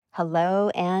Hello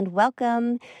and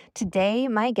welcome. Today,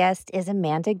 my guest is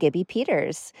Amanda Gibby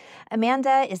Peters.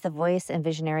 Amanda is the voice and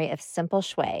visionary of Simple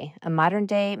Shui, a modern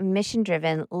day, mission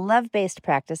driven, love based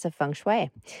practice of Feng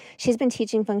Shui. She's been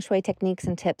teaching Feng Shui techniques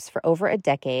and tips for over a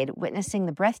decade, witnessing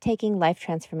the breathtaking life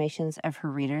transformations of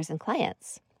her readers and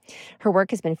clients. Her work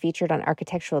has been featured on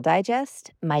Architectural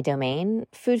Digest, My Domain,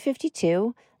 Food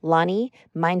 52, Lonnie,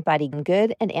 Mind, Body, and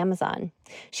Good, and Amazon.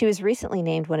 She was recently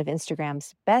named one of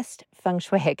Instagram's best feng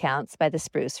shui accounts by The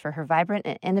Spruce for her vibrant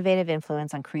and innovative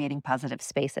influence on creating positive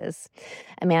spaces.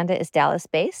 Amanda is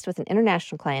Dallas-based with an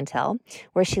international clientele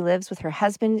where she lives with her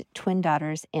husband, twin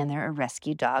daughters, and their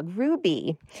rescue dog,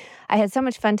 Ruby. I had so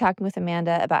much fun talking with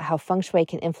Amanda about how feng shui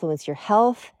can influence your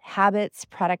health, habits,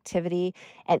 productivity,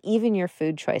 and even your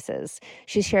food choices.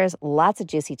 She shares lots of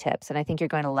juicy tips, and I think you're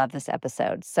going to love this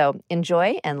episode. So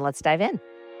enjoy, and let's dive in.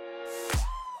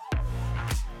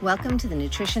 Welcome to the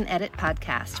Nutrition Edit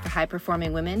podcast for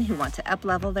high-performing women who want to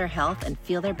up-level their health and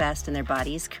feel their best in their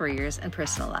bodies, careers, and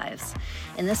personal lives.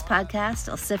 In this podcast,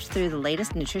 I'll sift through the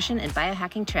latest nutrition and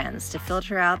biohacking trends to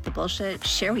filter out the bullshit,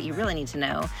 share what you really need to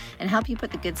know, and help you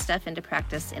put the good stuff into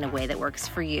practice in a way that works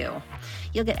for you.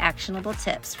 You'll get actionable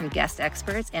tips from guest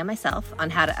experts and myself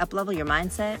on how to up-level your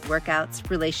mindset, workouts,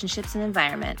 relationships, and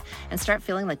environment, and start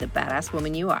feeling like the badass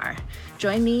woman you are.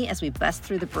 Join me as we bust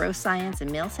through the bro science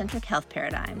and male-centric health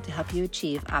paradigm to help you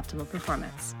achieve optimal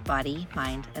performance, body,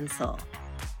 mind, and soul.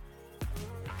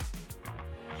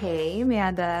 Hey,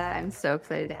 Amanda. I'm so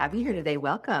excited to have you here today.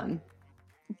 Welcome.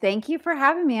 Thank you for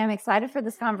having me. I'm excited for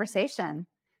this conversation.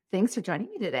 Thanks for joining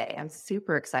me today. I'm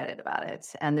super excited about it.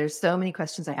 And there's so many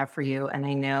questions I have for you. And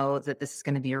I know that this is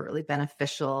going to be a really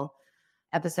beneficial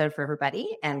episode for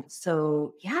everybody. And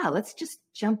so, yeah, let's just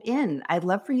jump in. I'd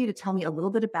love for you to tell me a little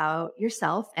bit about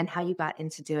yourself and how you got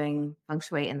into doing feng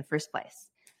shui in the first place.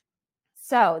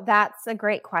 So that's a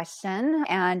great question.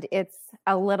 And it's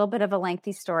a little bit of a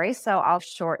lengthy story. So I'll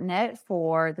shorten it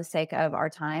for the sake of our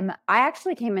time. I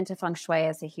actually came into feng shui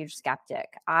as a huge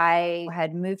skeptic. I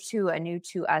had moved to a new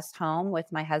to us home with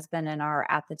my husband and our,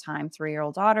 at the time,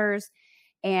 3-year-old daughters.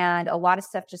 And a lot of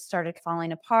stuff just started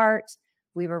falling apart.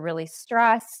 We were really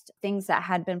stressed. Things that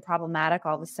had been problematic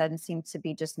all of a sudden seemed to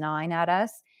be just gnawing at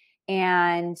us.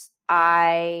 And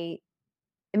I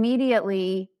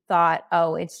immediately thought,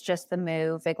 oh, it's just the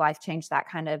move, big life change, that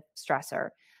kind of stressor.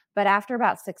 But after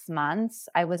about 6 months,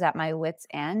 I was at my wit's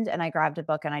end and I grabbed a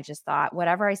book and I just thought,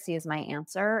 whatever I see is my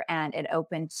answer. And it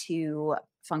opened to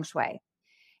feng shui.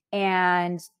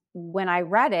 And when I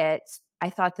read it, I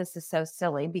thought, this is so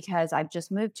silly because I've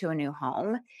just moved to a new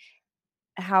home.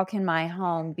 How can my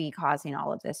home be causing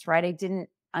all of this, right? I didn't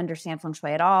understand feng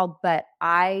shui at all, but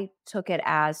I took it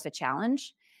as a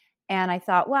challenge. And I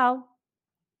thought, well,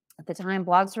 at the time,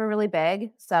 blogs were really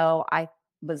big. So I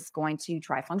was going to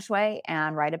try feng shui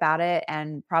and write about it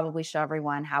and probably show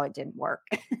everyone how it didn't work.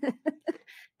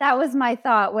 That was my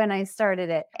thought when I started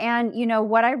it. And, you know,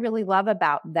 what I really love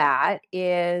about that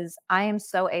is I am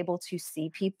so able to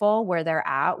see people where they're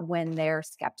at when they're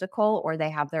skeptical or they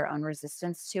have their own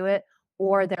resistance to it,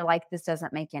 or they're like, this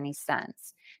doesn't make any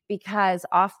sense. Because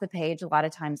off the page, a lot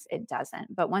of times it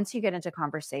doesn't. But once you get into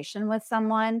conversation with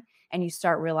someone and you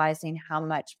start realizing how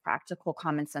much practical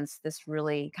common sense this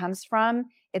really comes from,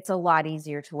 it's a lot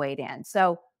easier to wade in.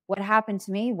 So what happened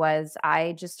to me was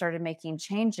I just started making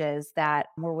changes that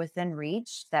were within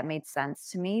reach, that made sense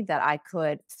to me, that I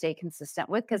could stay consistent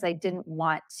with because I didn't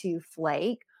want to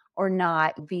flake or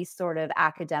not be sort of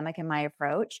academic in my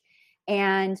approach.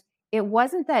 And it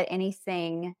wasn't that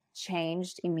anything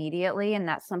changed immediately. And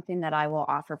that's something that I will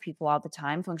offer people all the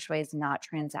time. Feng Shui is not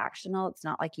transactional. It's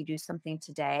not like you do something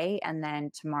today and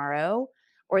then tomorrow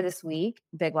or this week,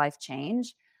 big life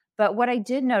change. But what I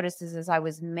did notice is as I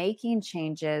was making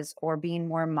changes or being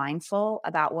more mindful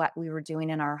about what we were doing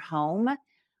in our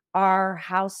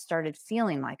house started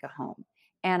feeling like a home.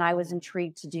 And I was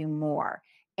intrigued to do more.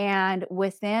 And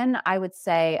within, I would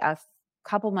say, a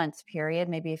couple months period,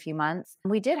 maybe a few months,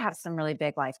 we did have some really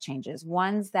big life changes.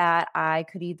 Ones that I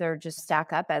could either just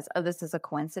stack up as, oh, this is a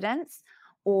coincidence,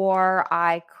 or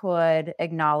I could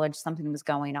acknowledge something was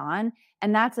going on.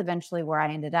 And that's eventually where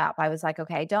I ended up. I was like,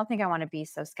 okay, I don't think I want to be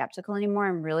so skeptical anymore.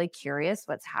 I'm really curious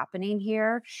what's happening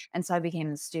here. And so I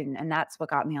became a student, and that's what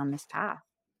got me on this path.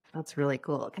 That's really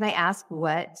cool. Can I ask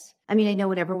I know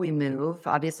whenever we move,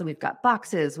 obviously we've got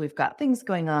boxes, we've got things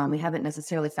going on. We haven't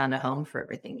necessarily found a home for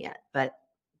everything yet. But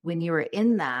when you were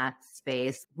in that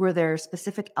space, were there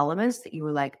specific elements that you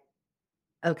were like,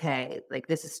 okay, like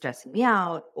this is stressing me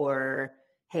out? Or,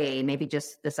 hey, maybe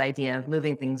just this idea of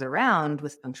moving things around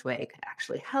with feng shui could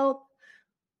actually help?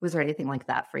 Was there anything like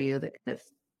that for you that kind of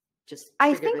just I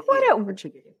triggered think with you or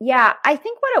triggered you? yeah, I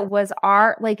think what it was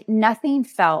like nothing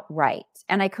felt right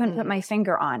and I couldn't put Mm, my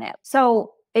finger on it.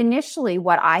 So initially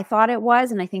what I thought it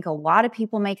was, and I think a lot of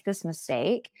people make this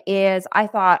mistake, is I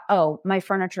thought, oh, my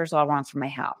furniture is all wrong for my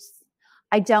house.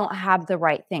 I don't have the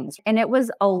right things. And it was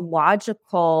a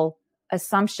logical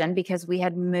assumption because we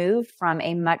had moved from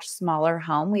a much smaller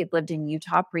home. We had lived in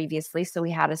Utah previously. So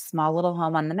we had a small little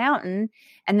home on the mountain.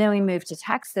 And then we moved to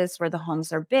Texas where the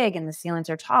homes are big and the ceilings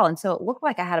are tall. And so it looked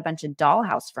like I had a bunch of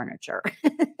dollhouse furniture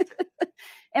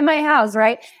in my house,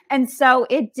 right? And so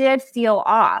it did feel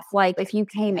off. Like if you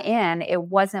came in, it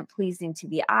wasn't pleasing to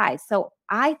the eye. So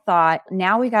I thought,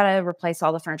 now we got to replace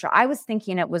all the furniture. I was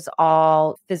thinking it was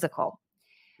all physical.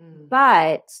 mm,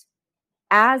 But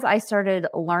as I started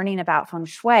learning about feng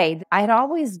shui, I had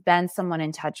always been someone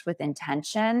in touch with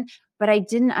intention, but I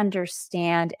didn't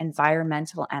understand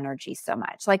environmental energy so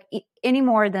much. Like any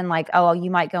more than like, oh, you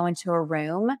might go into a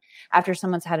room after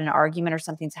someone's had an argument or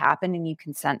something's happened and you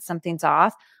can sense something's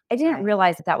off. I didn't right.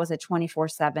 realize that that was a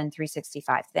 24/7,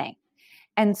 365 thing.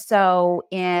 And so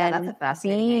Yeah, that's a in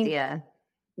fascinating being idea.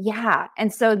 yeah.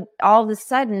 And so all of a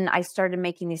sudden, I started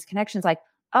making these connections like,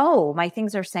 oh, my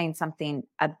things are saying something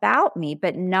about me,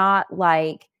 but not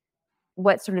like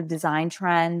what sort of design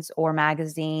trends or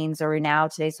magazines or now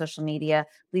today's social media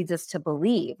leads us to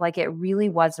believe. Like it really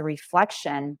was a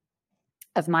reflection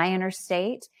of my inner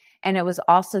state. And it was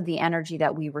also the energy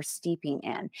that we were steeping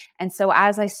in. And so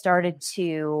as I started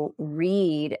to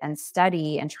read and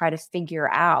study and try to figure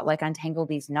out, like untangle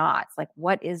these knots, like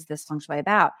what is this feng shui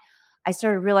about? I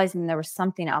started realizing there was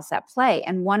something else at play.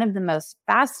 And one of the most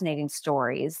fascinating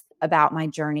stories about my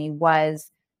journey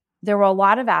was there were a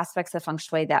lot of aspects of feng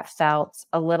shui that felt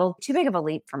a little too big of a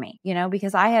leap for me,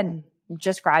 because I had Mm,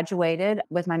 just graduated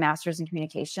with my master's in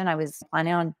communication. I was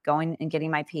planning on going and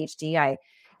getting my PhD.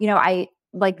 I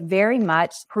like very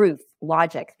much proof,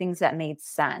 logic, things that made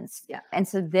sense. yeah. And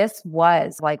so this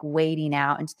was like wading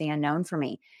out into the unknown for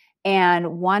me.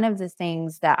 And one of the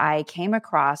things that I came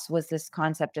across was this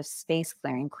concept of space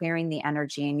clearing, clearing the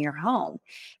energy in your home.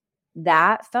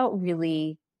 That felt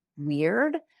really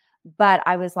weird, but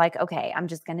I was like, okay, I'm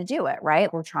just going to do it,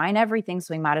 right? We're trying everything,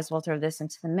 so we might as well throw this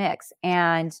into the mix.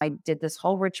 And I did this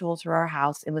whole ritual through our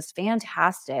house. It was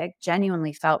fantastic,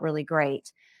 genuinely felt really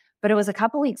great. But it was a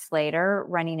couple weeks later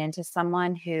running into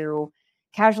someone who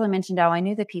casually mentioned, oh, I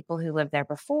knew the people who lived there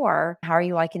before. How are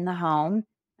you liking the home?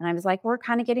 And I was like, we're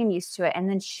kind of getting used to it. And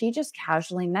then she just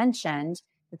casually mentioned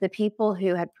that the people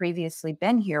who had previously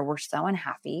been here were so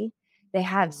unhappy. They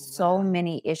had Oh, so wow.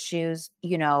 many issues,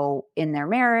 in their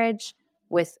marriage,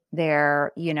 with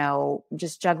their,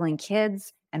 just juggling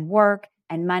kids and work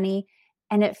and money.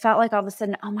 And it felt like all of a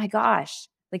sudden, oh my gosh,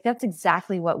 like that's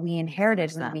exactly what we Makes so much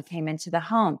inherited when we sense. came into the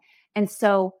home. And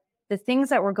so the things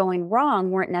that were going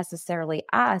wrong weren't necessarily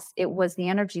us. It was the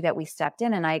energy that we stepped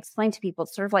in. And I explained to people,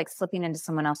 it's sort of like slipping into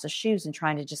someone else's shoes and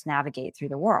trying to just navigate through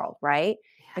the world, right?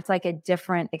 Yeah. It's like a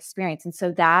different experience. And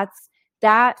so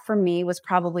that for me was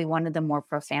probably one of the more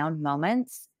profound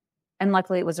moments. And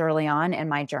luckily it was early on in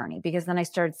my journey because then I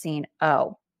started seeing,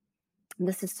 oh,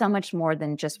 this is so much more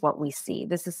than just what we see.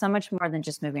 This is so much more than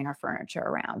just moving our furniture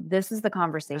around. This is the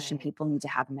conversation Right. people need to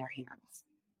have in their hands.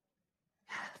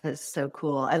 That's so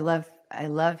cool. I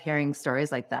love hearing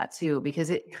stories like that too, because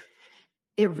it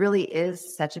really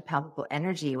is such a palpable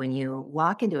energy when you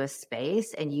walk into a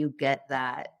space and you get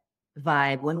that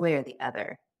vibe one way or the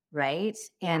other, right?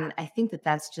 Yeah. And I think that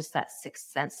that's just that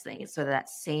sixth sense thing. It's sort of that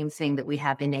same thing that we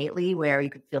have innately where you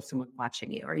can feel someone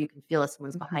watching you or you can feel if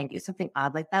someone's Mhm. behind you, something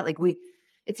odd like that.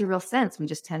 It's a real sense. We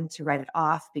just tend to write it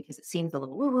off because it seems a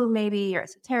little woo-woo maybe or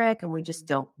esoteric, and we just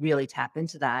don't really tap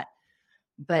into that.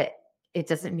 But it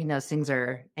doesn't mean those things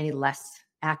are any less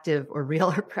active or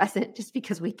real or present just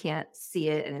because we can't see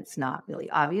it and it's not really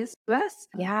obvious to us.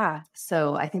 Yeah.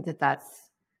 So I think that that's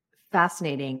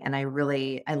fascinating, and I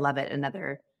love it.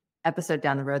 Another episode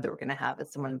down the road that we're going to have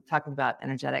is someone talking about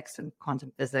energetics and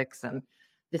quantum physics, and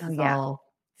this Oh, is yeah.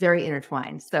 all very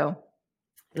intertwined. So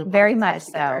it'll Very probably tie much so.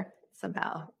 together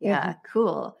somehow. Mhm. Yeah,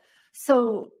 cool.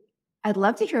 So I'd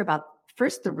love to hear about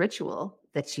first the ritual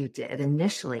that you did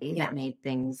initially Yeah. that made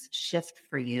things shift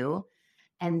for you.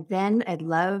 And then I'd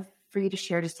love for you to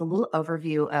share just a little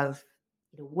overview of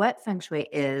what feng shui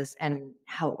is and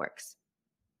how it works.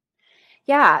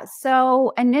 Yeah.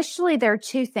 So initially, there are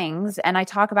two things, and I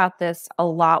talk about this a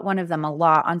lot, one of them a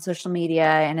lot on social media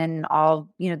and in all,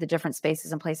 the different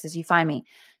spaces and places you find me.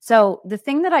 So the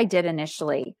thing that I did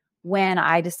initially when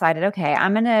I decided, okay,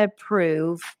 I'm going to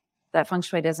prove that feng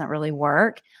shui doesn't really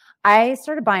work, I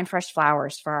started buying fresh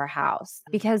flowers for our house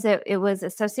because it was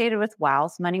associated with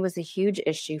wealth. Money was a huge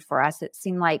issue for us. It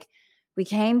seemed like We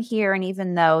came here, and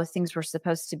even though things were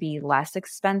supposed to be less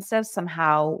expensive,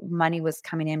 somehow money was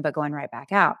coming in but going right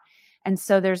back out. And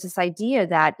so there's this idea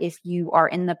that if you are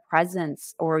in the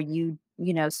presence, or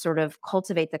sort of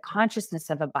cultivate the consciousness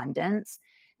of abundance,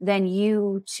 then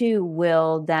you too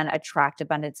will then attract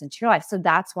abundance into your life. So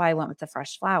that's why I went with the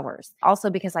fresh flowers. Also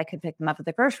because I could pick them up at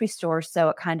the grocery store. So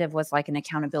it kind of was like an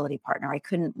accountability partner. I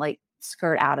couldn't like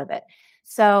skirt out of it.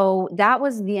 So that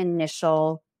was the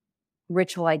initial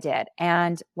ritual I did.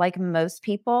 And like most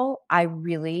people, I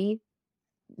really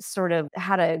sort of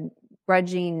had a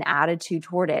grudging attitude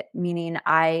toward it, meaning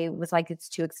I was like, it's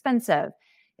too expensive.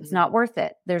 It's not worth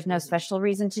it. There's no special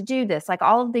reason to do this. Like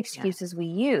all of the excuses we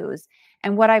use.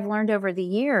 And what I've learned over the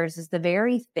years is the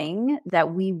very thing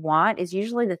that we want is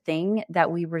usually the thing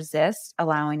that we resist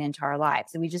allowing into our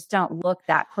lives. And we just don't look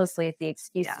that closely at the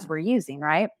excuses we're using,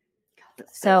 right?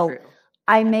 That's so So true.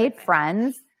 I made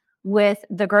friends with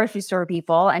the grocery store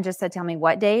people and just said, tell me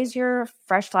what days your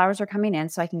fresh flowers are coming in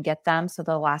so I can get them so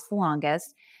they'll last the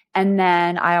longest. And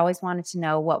then I always wanted to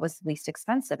know what was least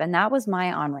expensive. And that was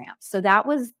my on ramp. So that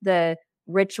was the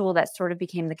ritual that sort of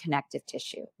became the connective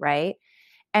tissue, right?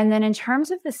 And then in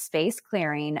terms of the space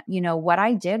clearing, what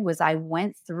I did was I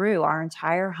went through our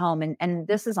entire home, and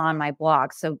this is on my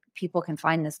blog, so people can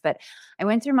find this, but I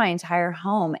went through my entire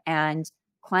home and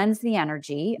cleansed the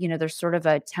energy. There's sort of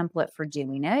a template for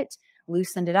doing it,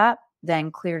 loosened it up,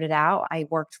 then cleared it out. I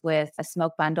worked with a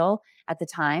smoke bundle at the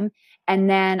time. And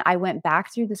then I went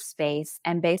back through the space,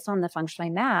 and based on the feng shui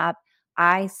map,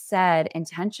 I said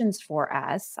intentions for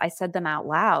us. I said them out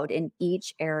loud in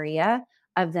each area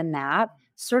of the map,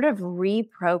 sort of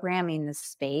reprogramming the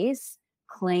space,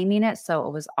 claiming it so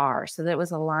it was ours, so that it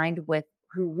was aligned with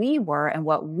who we were and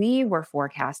what we were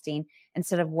forecasting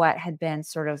instead of what had been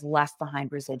sort of left behind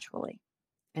residually.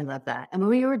 I love that. And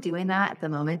when you were doing that at the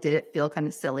moment, did it feel kind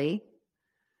of silly?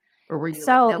 Or were you like,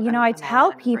 So, nope, I I'm all in, tell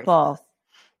I'm embracing people this?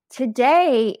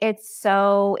 today it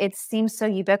seems so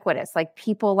ubiquitous. Like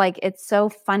people, like it's so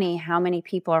funny how many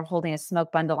people are holding a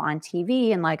smoke bundle on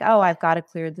TV and like, oh, I've got to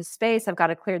clear the space, I've got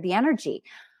to clear the energy.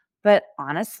 But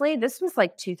honestly, this was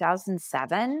like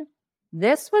 2007.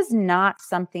 This was not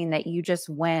something that you just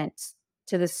went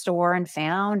to the store and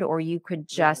found, or you could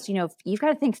just, you've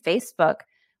got to think Facebook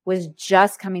was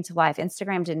just coming to life.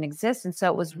 Instagram didn't exist. And so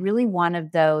it was really one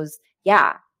of those,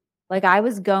 like I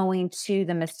was going to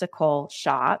the mystical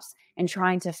shops and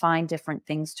trying to find different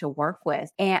things to work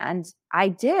with. And I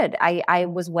did. I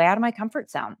was way out of my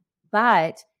comfort zone.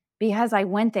 But because I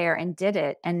went there and did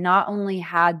it and not only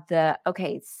had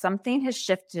okay, something has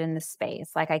shifted in the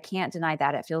space. Like I can't deny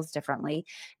that it feels differently.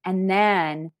 And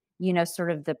then, sort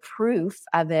of the proof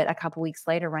of it a couple weeks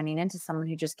later, running into someone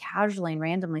who just casually and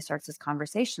randomly starts this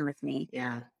conversation with me.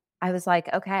 Yeah. I was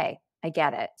like, okay, I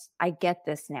get it. I get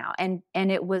this now. And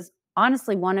it was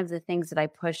honestly one of the things that I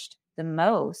pushed the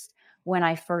most when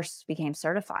I first became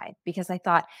certified, because I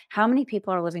thought, how many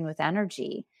people are living with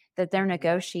energy that they're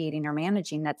negotiating or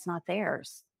managing that's not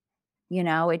theirs?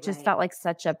 It just Right. felt like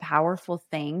such a powerful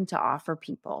thing to offer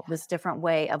people, this different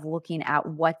way of looking at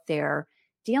what they're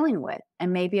dealing with.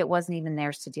 And maybe it wasn't even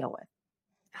theirs to deal with.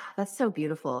 That's so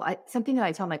beautiful. Something that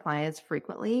I tell my clients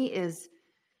frequently is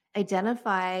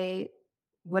identify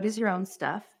what is your own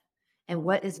stuff and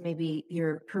what is maybe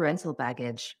your parental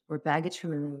baggage or baggage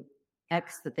from an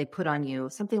ex that they put on you,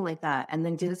 something like that. And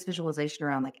then do this visualization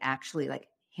around like actually like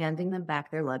handing them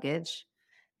back their luggage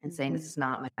and saying, this is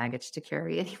not my baggage to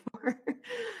carry anymore.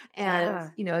 And,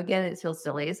 Yeah. again, it feels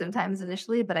silly sometimes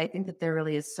initially, but I think that there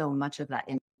really is so much of that.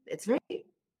 It's very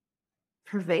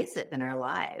pervasive in our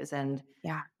lives. And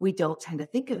Yeah. we don't tend to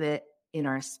think of it in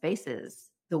our spaces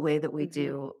the way that we Mhm.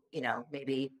 do,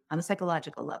 maybe on a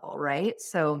psychological level, right?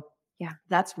 So Yeah.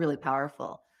 that's really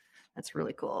powerful. That's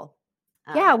really cool.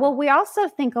 Yeah, well, we also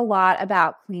think a lot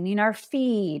about cleaning our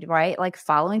feed, right? Like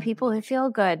following people who Mhm. feel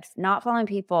good, not following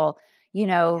people,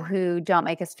 Yeah. who don't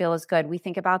make us feel as good. We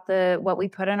think about what we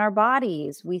put in our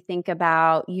bodies. We think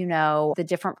about, the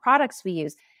different products we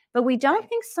use. But we don't Right.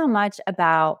 think so much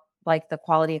about like the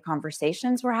quality of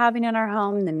conversations we're having in our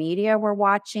home, the media we're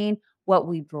watching, what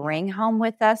we Yeah. bring home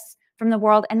with us from the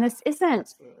world. And this isn't,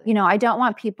 Absolutely. I don't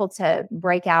want people to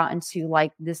break out into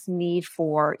like this need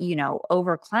for,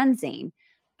 over cleansing,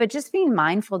 but just being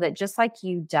mindful that just like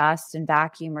you dust and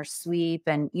vacuum or sweep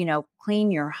and, clean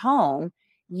your home,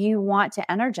 you want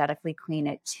to energetically clean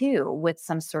it too with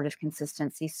some sort of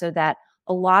consistency so that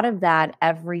a lot of that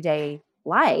everyday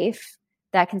life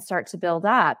that can start to build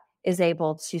up is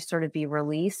able to sort of be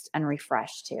released and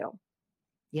refreshed too.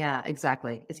 Yeah,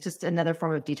 exactly. It's just another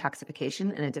form of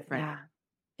detoxification in a different Yeah.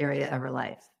 area of our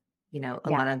life. A Yeah.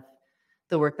 lot of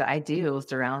the work that I do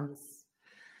surrounds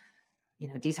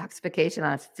detoxification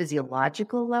on a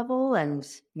physiological level. And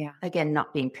Yeah. again,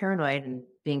 not being paranoid and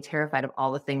being terrified of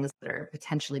all the things that are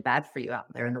potentially bad for you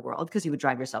out there in the world, because you would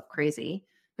drive yourself crazy,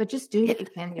 but just doing what you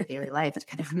can in your daily life to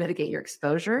kind of mitigate your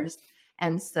exposures.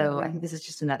 And so I think this is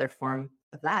just another form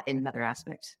of that in another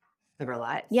aspect of our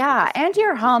lives. Yeah. And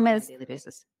your home on a is, daily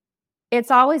basis. it's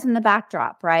always in the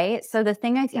backdrop, right? So the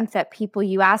thing I think that people,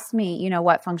 you asked me,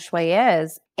 what feng shui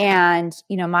is, and,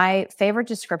 my favorite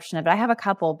description of it, I have a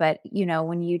couple, but,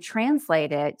 when you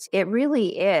translate it, it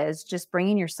really is just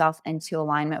bringing yourself into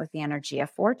alignment with the energy of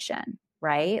fortune,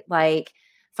 right? Like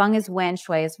feng is wind,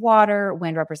 shui is water,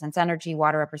 wind represents energy,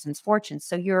 water represents fortune.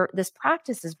 So this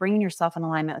practice is bringing yourself in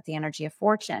alignment with the energy of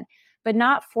fortune, but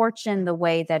not fortune the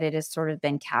way that it has sort of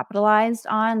been capitalized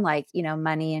on, like,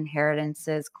 money,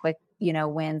 inheritances, quick,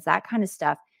 wins, that kind of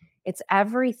stuff. It's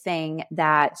everything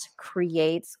that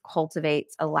creates,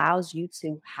 cultivates, allows you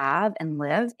to have and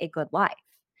live a good life.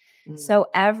 So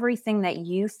everything that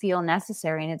you feel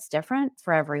necessary, and it's different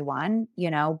for everyone,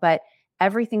 but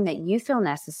everything that you feel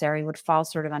necessary would fall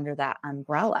sort of under that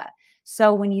umbrella.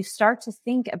 So when you start to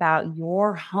think about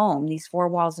your home, these four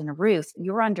walls and a roof,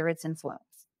 you're under its influence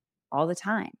all the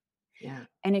time. Yeah.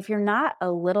 And if you're not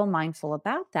a little mindful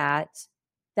about that,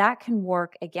 that can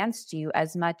work against you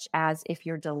as much as if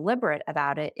you're deliberate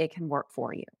about it, it can work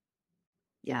for you.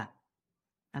 Yeah,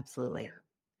 absolutely.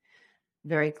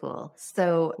 Very cool.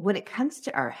 So when it comes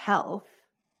to our health,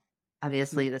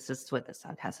 obviously this is what this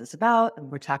podcast is about.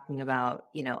 And we're talking about,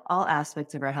 all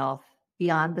aspects of our health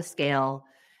beyond the scale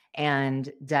and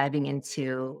diving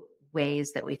into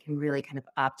ways that we can really kind of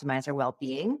optimize our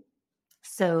well-being.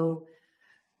 So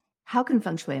how can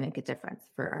feng shui make a difference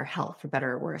for our health, for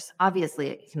better or worse? Obviously,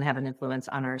 it can have an influence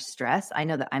on our stress. I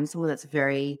know that I'm someone that's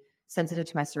very sensitive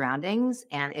to my surroundings.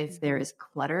 And if there is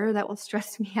clutter that will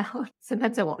stress me out,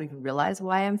 sometimes I won't even realize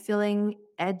why I'm feeling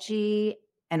edgy.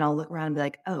 And I'll look around and be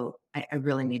like, oh, I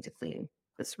really need to clean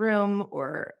this room.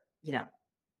 Or,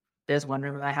 there's one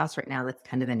room in my house right now that's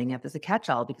kind of ending up as a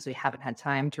catch-all because we haven't had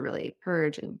time to really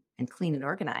purge and clean and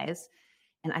organize.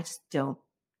 And I just don't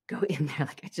go in there.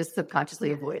 Like I just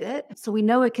subconsciously avoid it. So we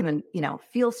know it can,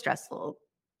 feel stressful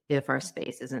if our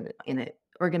space isn't in an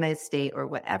organized state or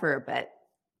whatever. But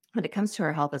when it comes to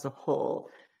our health as a whole,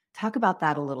 talk about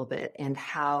that a little bit and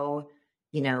how,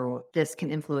 this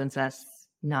can influence us,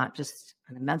 not just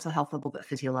on a mental health level, but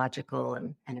physiological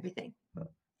and everything.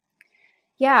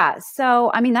 Yeah.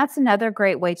 So, that's another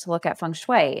great way to look at feng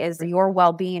shui is your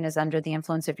well-being is under the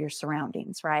influence of your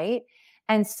surroundings, right?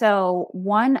 And so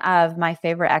one of my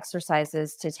favorite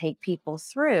exercises to take people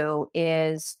through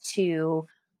is to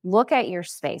look at your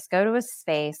space, go to a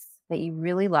space that you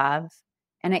really love.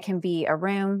 And it can be a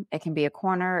room, it can be a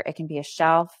corner, it can be a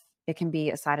shelf, it can be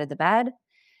a side of the bed,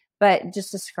 but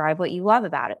just describe what you love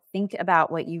about it. Think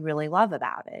about what you really love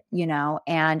about it,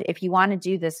 and if you want to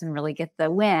do this and really get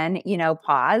the win,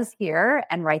 pause here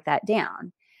and write that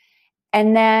down.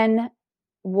 And then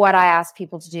what I ask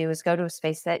people to do is go to a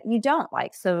space that you don't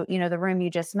like. So, the room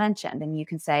you just mentioned, and you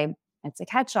can say, it's a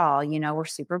catch-all, we're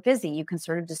super busy. You can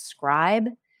sort of describe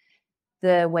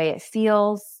the way it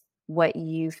feels, what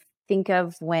you think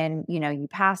of when, you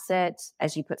pass it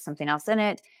as you put something else in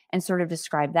it, and sort of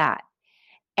describe that.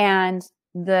 And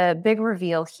the big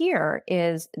reveal here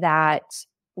is that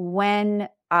when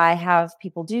I have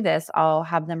people do this, I'll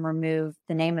have them remove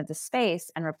the name of the space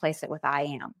and replace it with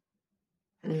I am.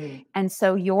 And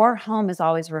so your home is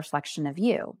always a reflection of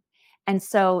you. And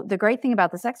so the great thing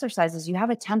about this exercise is you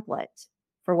have a template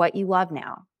for what you love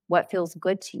now, what feels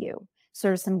good to you,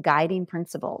 sort of some guiding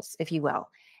principles, if you will.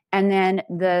 And then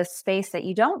the space that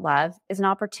you don't love is an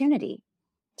opportunity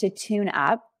to tune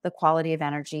up the quality of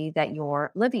energy that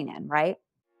you're living in, right?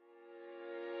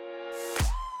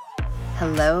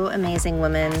 Hello, amazing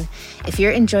woman. If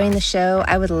you're enjoying the show,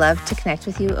 I would love to connect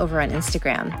with you over on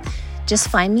Instagram. Just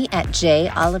find me at J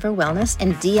Oliver Wellness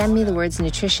and DM me the words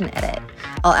nutrition edit.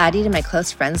 I'll add you to my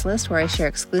close friends list where I share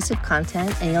exclusive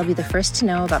content, and you'll be the first to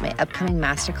know about my upcoming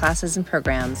masterclasses and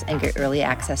programs and get early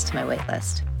access to my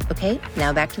waitlist. Okay,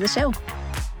 now back to the show.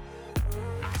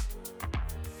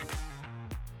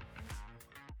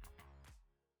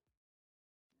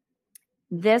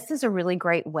 This is a really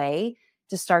great way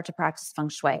to start to practice feng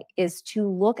shui, is to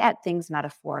look at things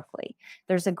metaphorically.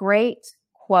 There's a great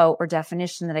quote or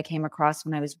definition that I came across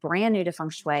when I was brand new to feng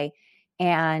shui.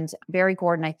 And Barry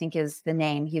Gordon, I think is the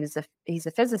name. He's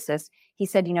a physicist. He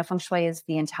said, feng shui is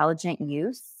the intelligent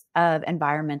use of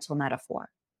environmental metaphor.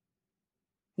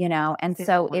 And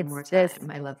so it's this.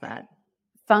 I love that.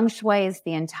 Feng shui is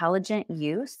the intelligent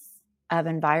use of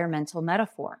environmental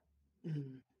metaphor.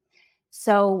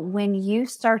 So when you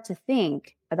start to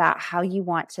think about how you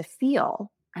want to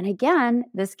feel. And again,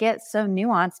 this gets so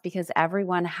nuanced because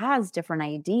everyone has different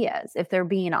ideas. If they're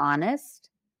being honest,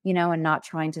 and not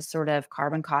trying to sort of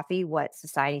carbon copy what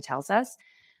society tells us,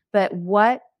 but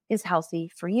what is healthy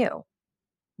for you?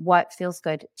 What feels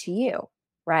good to you,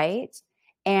 right?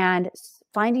 And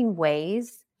finding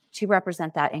ways to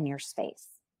represent that in your space.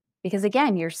 Because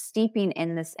again, you're steeping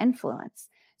in this influence.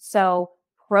 So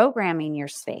programming your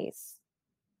space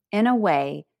in a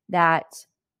way that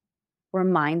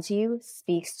reminds you,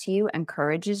 speaks to you,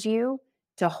 encourages you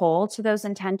to hold to those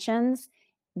intentions,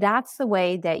 that's the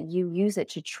way that you use it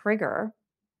to trigger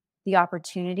the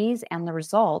opportunities and the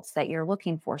results that you're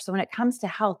looking for. So when it comes to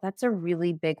health, that's a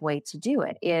really big way to do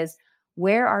it is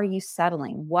where are you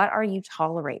settling? What are you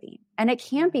tolerating? And it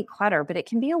can be clutter, but it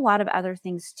can be a lot of other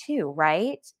things too,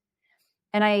 right?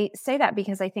 And I say that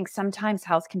because I think sometimes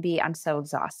health can be, I'm so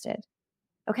exhausted.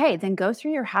 Okay, then go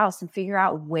through your house and figure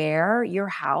out where your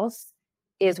house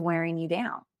is wearing you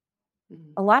down.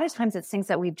 A lot of times it's things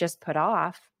that we've just put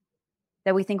off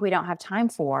that we think we don't have time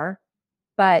for,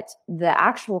 but the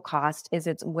actual cost is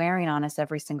it's wearing on us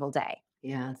every single day.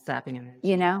 Yeah, it's sapping energy.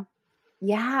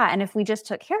 Yeah. And if we just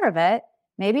took care of it,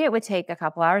 maybe it would take a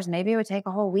couple hours, maybe it would take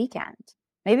a whole weekend,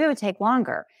 maybe it would take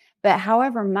longer. But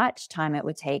however much time it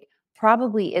would take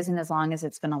probably isn't as long as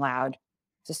it's been allowed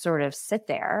to sort of sit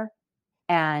there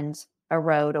and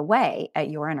erode away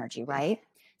at your energy, right?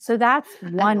 So that's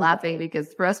one. I'm laughing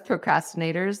because for us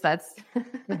procrastinators, that's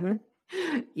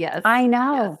yes. I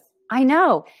know. Yes. I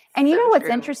know. And you So know what's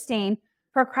true. interesting?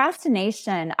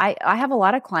 Procrastination, I have a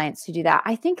lot of clients who do that.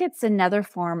 I think it's another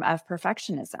form of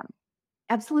perfectionism.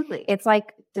 Absolutely. It's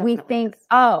like we Definitely think, is.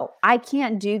 oh, I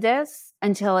can't do this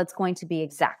until it's going to be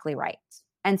exactly right.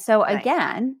 And so Right.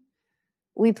 again,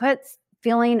 we put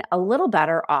feeling a little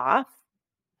better off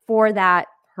for that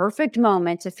perfect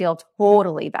moment to feel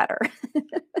totally better.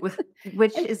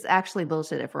 Which is actually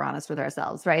bullshit if we're honest with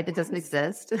ourselves, right? It doesn't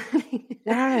exist.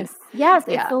 Yes. Yeah.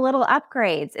 It's the little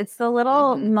upgrades. It's the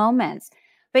little Mhm. moments.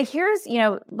 But here's,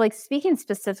 like speaking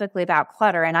specifically about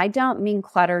clutter, and I don't mean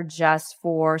clutter just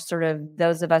for sort of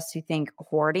those of us who think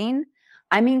hoarding.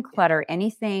 I mean clutter,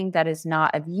 anything that is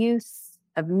not of use,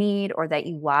 of need, or that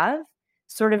you love,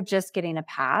 sort of just getting a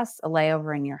pass, a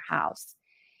layover in your house,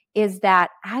 is that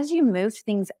as you move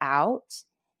things out,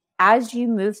 as you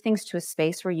move things to a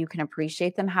space where you can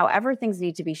appreciate them, however things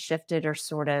need to be shifted or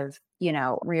sort of,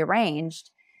 rearranged,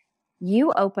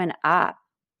 you open up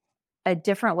a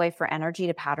different way for energy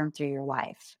to pattern through your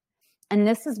life. And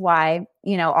this is why,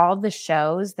 all the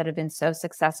shows that have been so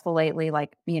successful lately,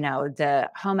 like, the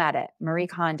Home Edit, Marie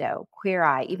Kondo, Queer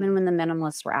Eye, even when the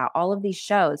minimalists were out, all of these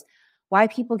shows, why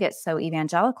people get so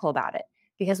evangelical about it.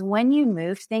 Because when you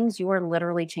move things, you are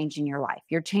literally changing your life.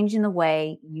 You're changing the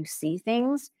way you see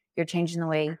things. You're changing the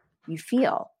way you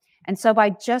feel. And so by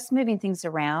just moving things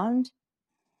around,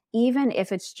 even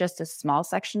if it's just a small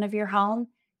section of your home,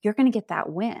 you're going to get that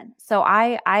win. So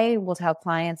I will tell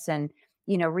clients and,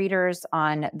 readers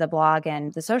on the blog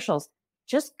and the socials,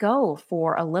 just go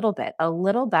for a little bit. A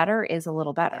little better is a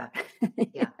little better.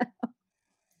 Yeah.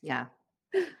 Yeah.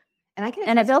 And I can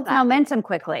And it attest to builds that. momentum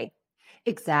quickly.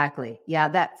 Exactly. Yeah.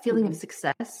 That feeling of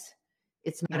success,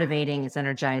 it's motivating, it's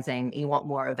energizing. You want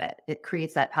more of it. It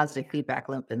creates that positive feedback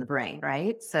loop in the brain,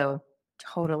 right? So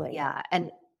Totally. yeah.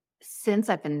 And since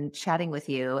I've been chatting with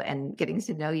you and getting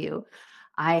to know you,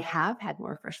 I have had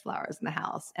more fresh flowers in the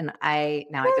house. And I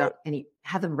don't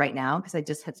have them right now because I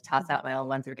just had to toss out my old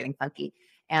ones that were getting funky.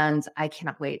 And I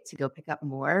cannot wait to go pick up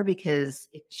more because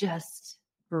it just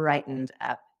brightened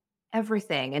up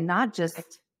everything, and not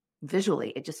just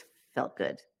visually, it just felt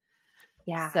good.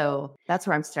 Yeah. So that's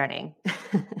where I'm starting.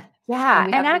 Yeah.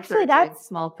 we And have been actually sort of doing that's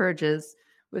small purges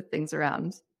with things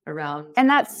around. And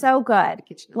that's so good. the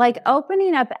kitchen. Like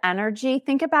opening up energy.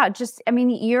 Think about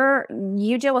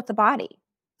you deal with the body.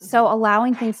 So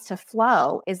allowing things to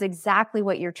flow is exactly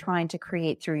what you're trying to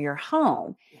create through your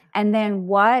home. And then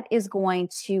what is going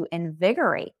to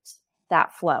invigorate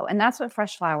that flow? And that's what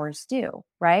fresh flowers do,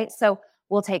 right? So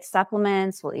we'll take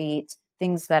supplements, we'll eat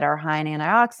things that are high in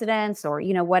antioxidants or,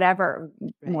 whatever,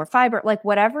 more fiber, like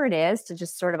whatever it is to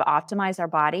just sort of optimize our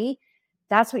body.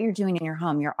 That's what you're doing in your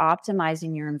home. You're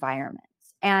optimizing your environment.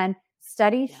 And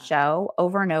studies show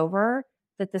over and over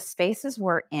that the spaces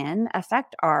we're in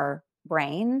affect our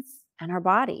brains and our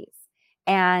bodies.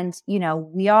 And,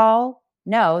 we all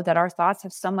know that our thoughts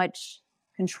have so much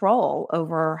control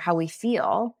over how we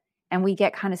feel and we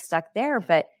get kind of stuck there.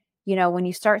 But, when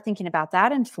you start thinking about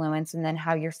that influence and then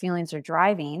how your feelings are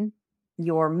driving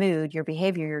your mood, your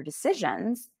behavior, your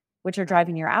decisions, which are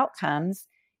driving your outcomes,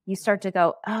 you start to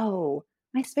go, oh,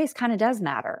 my space kind of does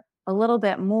matter. a little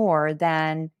bit more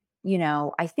than,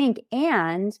 I think.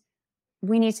 And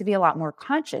we need to be a lot more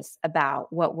conscious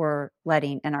about what we're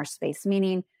letting in our space.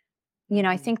 Meaning, I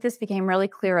Mhm. think this became really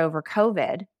clear over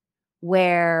COVID,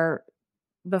 where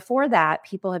before that,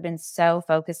 people have been so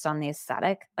focused on the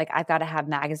aesthetic. Like, I've got to have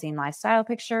magazine lifestyle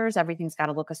pictures. Everything's got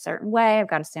to look a certain way. I've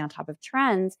got to stay on top of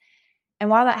trends. And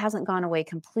while that hasn't gone away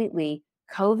completely,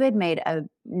 COVID made a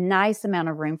nice amount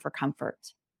of room for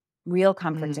comfort, real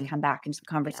comfort to Mm. come back into the Yeah,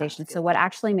 that's conversation. So, good. what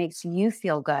actually makes you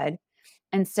feel good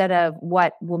instead of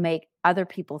what will make other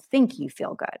people think you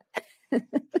feel good.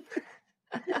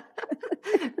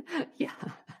 Yeah.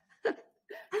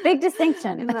 Big I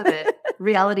distinction. love it.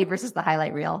 Reality versus the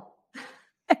highlight reel.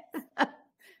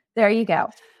 There you go.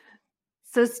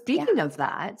 So Yeah. speaking of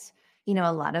that,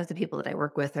 a lot of the people that I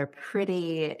work with are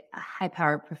pretty high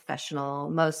powered professional,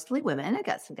 mostly women. I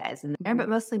got some guys in there, Mhm. but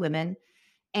mostly women.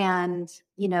 And,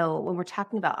 when we're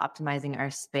talking about optimizing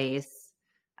our space,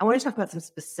 I want to talk about some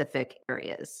specific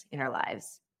areas in our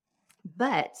lives.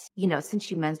 But,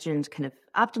 since you mentioned kind of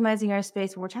optimizing our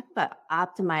space, when we're talking about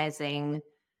optimizing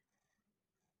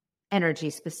energy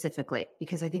specifically,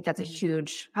 because I think that's a Mhm.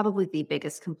 huge, probably the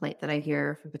biggest complaint that I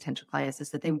hear from potential clients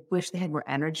is that they wish they had more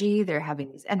energy. They're having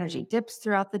these energy Mhm. dips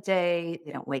throughout the day.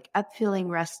 They don't wake up feeling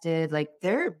rested. Like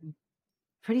they're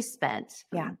pretty spent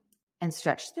Yeah. and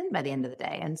stretched thin by the end of the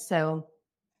day. And so,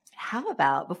 how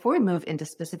about before we move into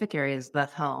specific areas of the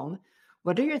home,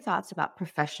 what are your thoughts about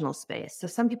professional space? So,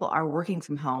 some people are working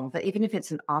from home, but even if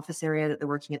it's an office area that they're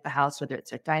working at the house, whether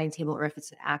it's a dining table or if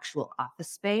it's an actual office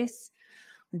space,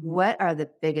 Mhm. what are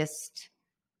the biggest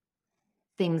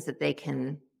things that they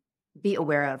can be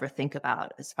aware of or think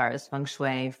about as far as feng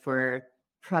shui for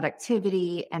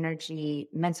productivity, energy,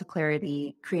 mental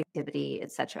clarity, creativity,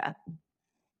 etc.?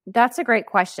 That's a great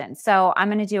question. So I'm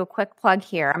going to do a quick plug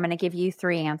here. I'm going to give you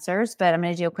 3 answers, but I'm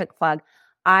going to do a quick plug.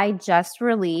 I just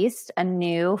released a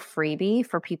new freebie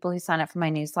for people who sign up for my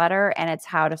newsletter, and it's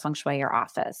how to feng shui your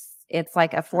office. It's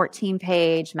like a Awesome.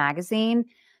 14-page magazine.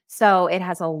 So it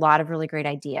has a lot of really great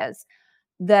ideas.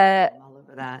 The I'm all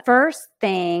over that. first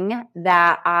thing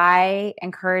that I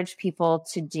encourage people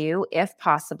to do, if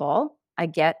possible, I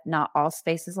get not all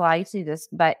spaces allow you to do this,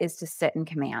 but is to sit in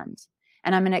command.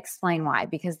 And I'm going to explain why,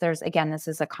 because this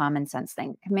is a common sense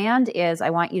thing. Command is, I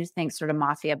want you to think sort of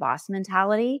mafia boss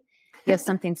mentality. You have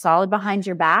something solid behind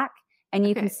your back and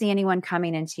you can Okay. see anyone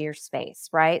coming into your space,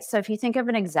 right? So if you think of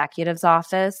an executive's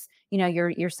office,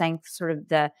 you're saying sort of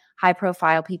the high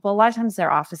profile people, a lot of times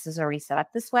their offices are already set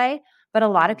up this way. But a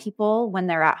lot of Mhm. people, when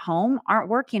they're at home, aren't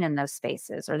working in those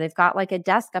spaces, or they've got like a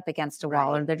desk up against a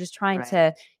wall, or Right. they're just trying Right.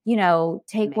 to, take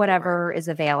Make it work. whatever is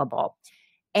available.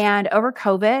 And over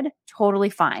COVID, totally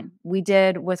fine. We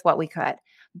did with what we could.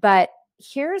 But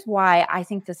here's why I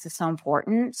think this is so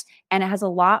important. And it has a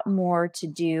lot more to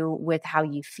do with how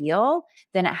you feel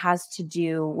than it has to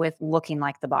do with looking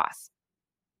like the boss.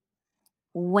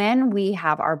 When we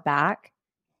have our back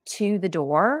to the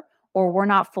door, or we're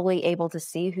not fully able to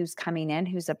see who's coming in,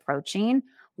 who's approaching,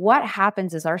 what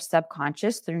happens is our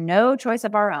subconscious, through no choice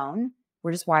of our own,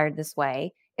 we're just wired this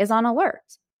way, is on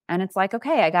alert. And it's like,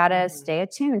 okay, I got to Mhm. stay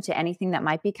attuned to anything that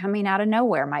might be coming out of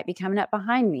nowhere, might be coming up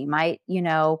behind me, might,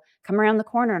 come around the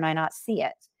corner and I not see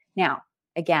it. Now,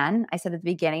 again, I said at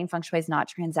the beginning, feng shui is not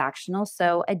transactional.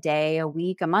 So a day, a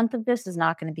week, a month of this is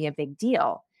not going to be a big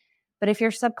deal. But if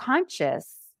your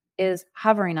subconscious is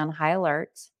hovering on high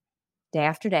alert day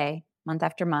after day, month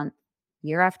after month,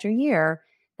 year after year,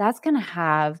 that's going to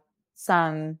have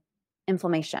some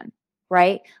inflammation,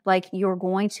 right? Like you're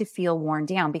going to feel worn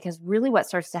down because really what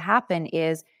starts to happen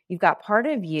is you've got part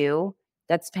of you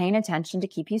that's paying attention to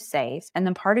keep you safe, and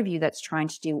then part of you that's trying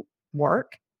to do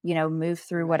work, move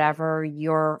through Right. whatever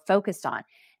you're focused on.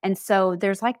 And so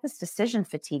there's like this decision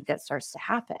fatigue that starts to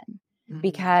happen Mhm.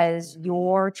 because Mhm.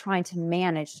 you're trying to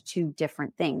manage 2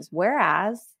 different things.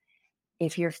 Whereas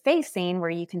if you're facing where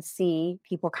you can see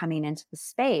people coming into the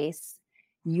space,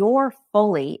 you're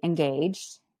fully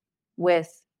engaged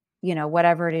with,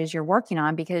 whatever it is you're working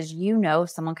on because if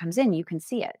someone comes in, you can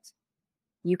see it.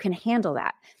 You can handle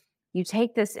that. You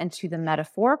take this into the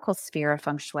metaphorical sphere of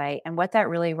feng shui, and what that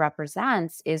really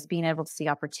represents is being able to see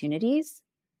opportunities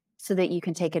so that you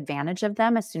can take advantage of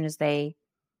them as soon as they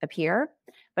appear.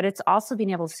 But it's also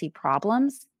being able to see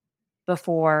problems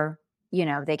before,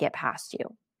 they get past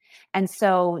you. And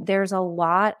so there's a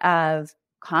lot of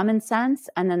common sense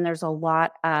and then there's a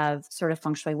lot of sort of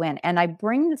feng shui win. And I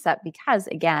bring this up because,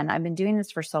 again, I've been doing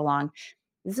this for so long.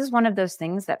 This is one of those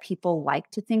things that people like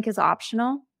to think is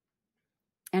optional.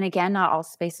 And again, not all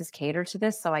spaces cater to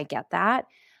this. So I get that.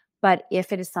 But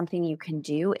if it is something you can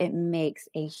do, it makes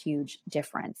a huge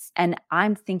difference. And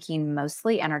I'm thinking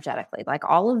mostly energetically, like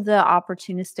all of the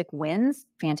opportunistic wins,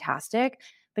 fantastic,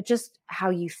 but just how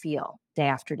you feel day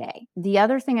after day. The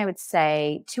other thing I would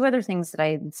say, two other things that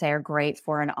I would say are great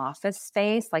for an office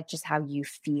space, like just how you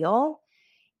feel,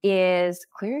 is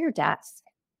clear your desk.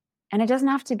 And it doesn't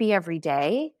have to be every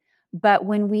day. But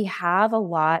when we have a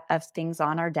lot of things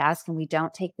on our desk and we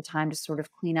don't take the time to sort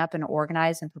of clean up and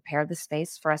organize and prepare the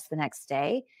space for us the next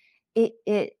day,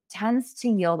 it tends to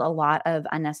yield a lot of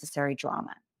unnecessary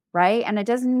drama, right? And it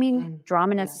doesn't mean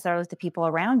drama Yeah. necessarily with the people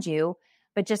around you,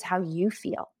 but just how you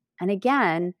feel. And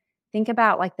again, think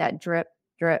about like that drip,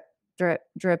 drip, drip,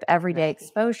 drip everyday Right.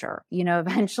 exposure.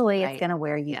 Eventually it's Right. going to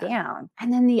wear you Yeah. down.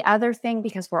 And then the other thing,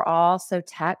 because we're all so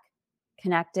tech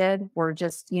connected. We're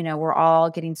just, we're all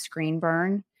getting screen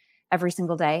burn every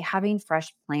single day. Having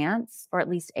fresh plants, or at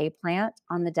least a plant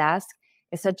on the desk,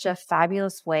 is such a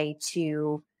fabulous way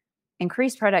to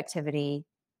increase productivity,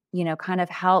 kind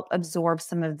of help absorb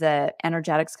some of the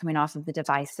energetics coming off of the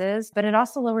devices, but it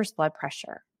also lowers blood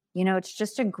pressure. It's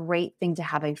just a great thing to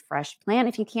have a fresh plant.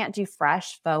 If you can't do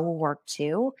fresh, faux will work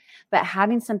too, but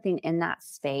having something in that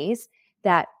space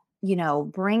that,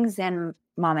 brings in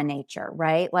mama nature,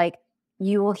 right? Like,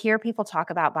 you will hear people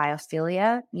talk about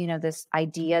biophilia, this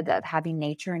idea that having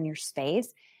nature in your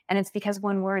space. And it's because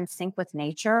when we're in sync with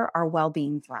nature, our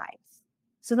well-being thrives.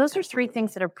 So those are three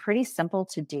things that are pretty simple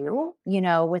to do,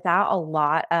 without a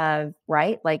lot of,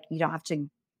 right? Like you don't have to,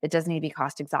 it doesn't need to be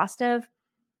cost exhaustive,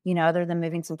 other than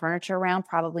moving some furniture around,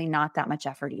 probably not that much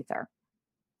effort either.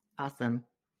 Awesome.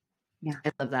 Yeah.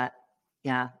 I love that.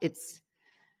 Yeah.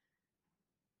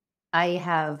 I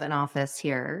have an office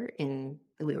here in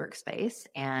the WeWork space,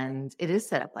 and it is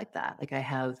set up like that. Like I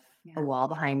have a wall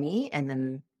behind me, and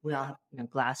then we all have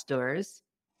glass doors.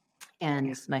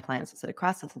 And my clients will sit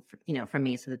across from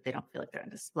me so that they don't feel like they're on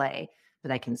display,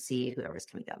 but I can see whoever's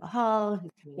coming down the hall,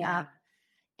 who's coming up.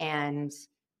 And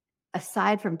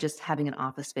aside from just having an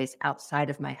office space outside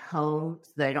of my home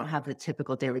so that I don't have the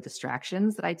typical daily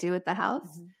distractions that I do at the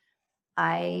house,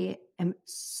 I am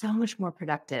so much more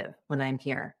productive when I'm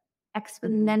here,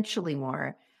 exponentially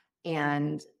more.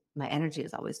 And my energy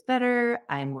is always better.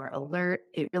 I'm more alert.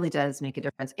 It really does make a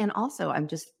difference. And also, I'm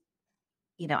just,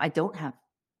 I don't have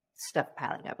stuff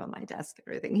piling up on my desk and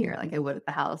everything here like I would at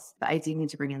the house. But I do need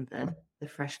to bring in the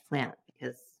fresh plant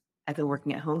because I've been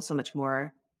working at home so much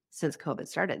more since COVID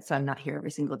started. So I'm not here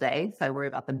every single day. So I worry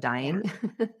about them dying.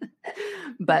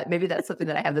 But maybe that's something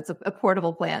that I have that's a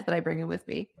portable plant that I bring in with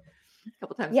me a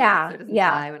couple times a week so it doesn't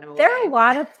die when I'm away. There are a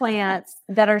lot of plants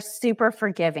that are super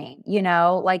forgiving,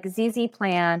 like ZZ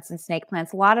plants and snake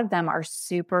plants. A lot of them are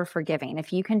super forgiving.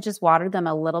 If you can just water them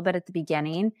a little bit at the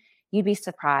beginning, you'd be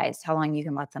surprised how long you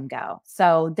can let them go.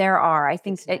 So there are, I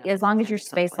think, as long as your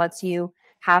space lets you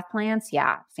have plants,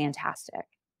 fantastic.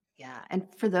 Yeah. And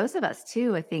for those of us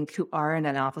too, I think who are in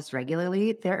an office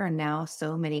regularly, there are now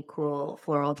so many cool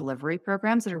floral delivery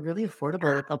programs that are really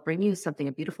affordable. That they'll bring you something,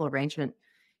 a beautiful arrangement,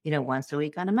 once a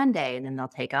week on a Monday, and then they'll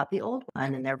take out the old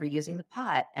one and they're reusing the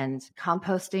pot and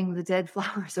composting the dead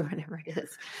flowers or whatever it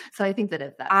is. So I think that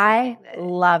if that's I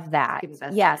love that.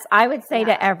 Yes. I would say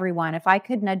to everyone, if I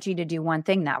could nudge you to do one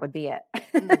thing, that would be it.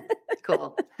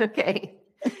 Cool. Okay.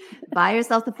 Buy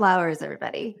yourself the flowers,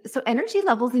 everybody. So energy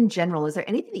levels in general, is there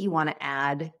anything that you want to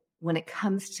add when it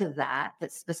comes to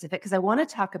that's specific? Because I want to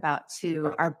talk about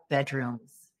too our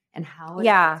bedrooms and how it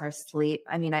affects our sleep.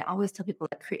 I mean, I always tell people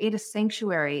to create a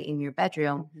sanctuary in your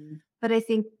bedroom, but I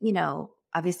think,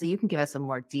 obviously you can give us a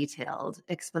more detailed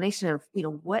explanation of,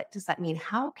 what does that mean?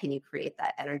 How can you create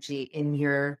that energy in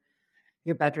your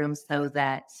bedroom so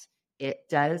that it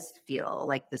does feel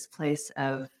like this place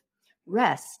of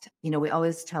rest? We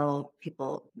always tell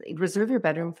people, reserve your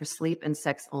bedroom for sleep and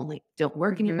sex only. Don't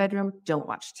work in your bedroom. Don't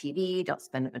watch TV. Don't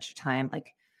spend a bunch of time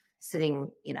like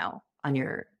sitting, on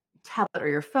your tablet or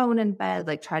your phone in bed.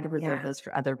 Like try to reserve those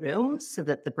for other rooms so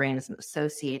that the brain isn't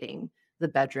associating the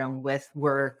bedroom with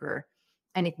work or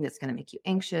anything that's going to make you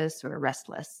anxious or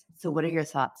restless. So what are your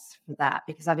thoughts for that?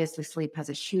 Because obviously sleep has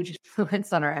a huge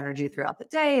influence on our energy throughout the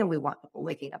day, and we want people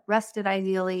waking up rested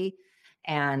ideally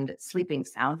and sleeping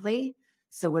soundly.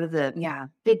 So what are the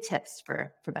big tips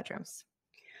for bedrooms?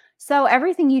 So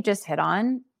everything you just hit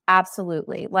on,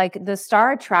 absolutely. Like the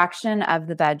star attraction of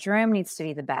the bedroom needs to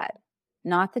be the bed,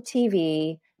 not the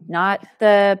TV, not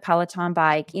the Peloton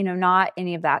bike, not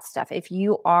any of that stuff. If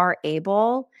you are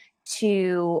able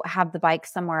to have the bike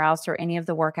somewhere else or any of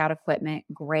the workout equipment,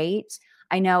 great.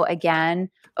 I know, again,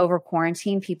 over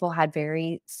quarantine, people had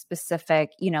very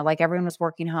specific, like everyone was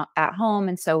working at home.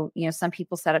 And so, some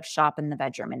people set up shop in the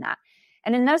bedroom and that.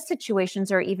 And in those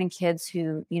situations, or even kids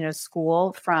who,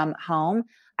 school from home,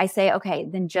 I say, okay,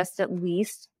 then just at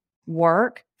least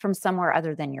work from somewhere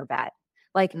other than your bed.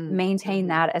 Like maintain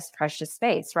that as precious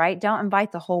space, right? Don't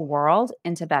invite the whole world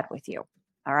into bed with you.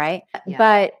 All right. Yeah.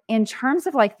 But in terms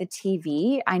of like the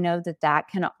TV, I know that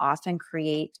can often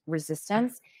create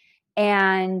resistance.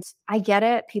 And I get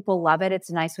it. People love it. It's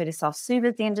a nice way to self-soothe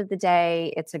at the end of the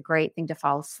day. It's a great thing to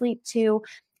fall asleep to,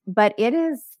 but it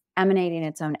is emanating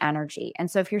its own energy. And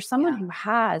so if you're someone who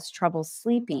has trouble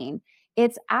sleeping,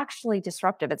 it's actually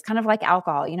disruptive. It's kind of like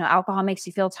alcohol. Alcohol makes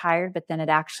you feel tired, but then it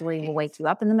actually will wake you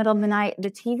up in the middle of the night.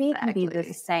 The TV can be the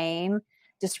same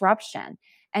disruption.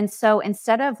 And so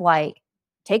instead of like,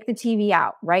 take the TV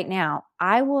out right now,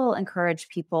 I will encourage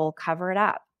people cover it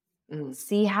up.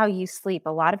 See how you sleep.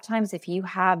 A lot of times, if you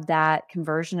have that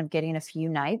conversion of getting a few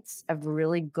nights of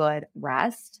really good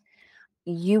rest,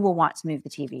 you will want to move the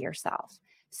TV yourself.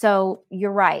 So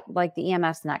you're right, like the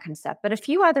EMFs and that kind of stuff. But a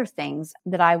few other things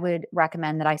that I would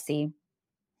recommend that I see,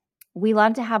 we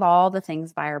love to have all the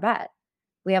things by our bed.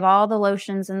 We have all the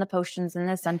lotions and the potions and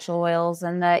the essential oils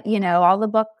and all the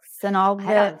books and all the,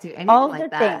 I don't do anything all like the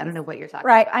that. things. I don't know what you're talking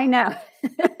right. about. I know.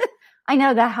 I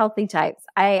know the healthy types.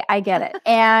 I get it.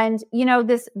 And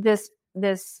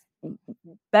this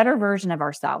better version of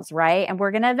ourselves, right? And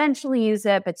we're going to eventually use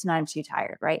it, but tonight I'm too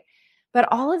tired, right? But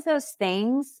all of those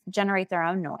things generate their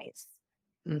own noise.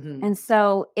 And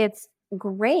so it's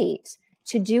great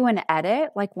to do an edit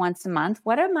like once a month.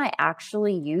 What am I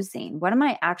actually using? What am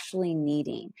I actually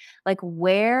needing? Like,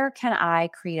 where can I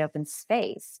create open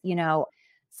space?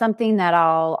 Something that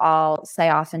I'll say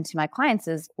often to my clients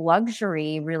is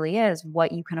luxury really is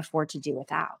what you can afford to do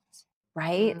without,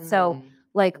 right? So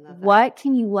like, what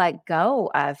can you let go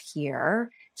of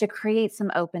here to create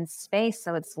some open space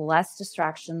so it's less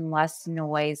distraction, less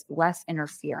noise, less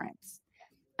interference?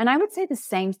 And I would say the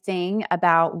same thing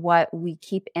about what we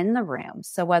keep in the room.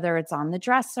 So whether it's on the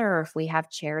dresser, or if we have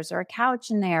chairs or a couch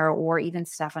in there, or even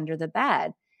stuff under the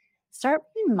bed, start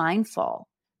being mindful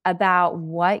about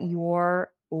what you're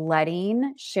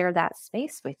letting share that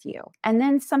space with you. And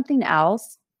then something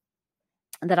else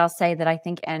that I'll say that I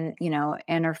think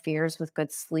interferes with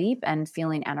good sleep and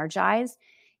feeling energized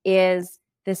is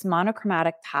this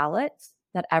monochromatic palette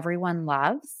that everyone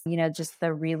loves, just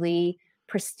the really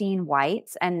pristine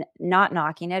whites, and not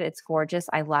knocking it. It's gorgeous.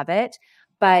 I love it.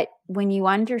 But when you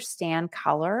understand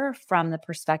color from the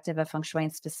perspective of Feng Shui,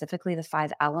 and specifically the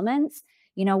 5 elements,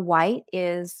 white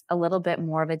is a little bit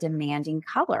more of a demanding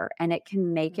color, and it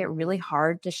can make it really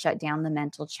hard to shut down the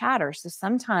mental chatter. So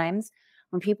sometimes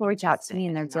when people reach out to me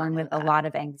and they're dealing with a lot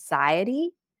of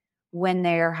anxiety when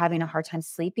they're having a hard time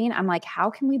sleeping, I'm like, how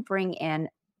can we bring in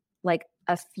like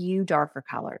a few darker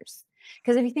colors?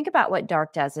 Because if you think about what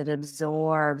dark does, it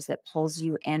absorbs, it pulls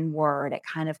you inward, it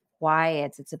kind of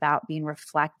quiets. It's about being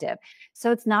reflective.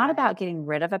 So it's not about getting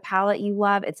rid of a palette you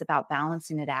love. It's about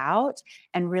balancing it out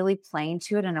and really playing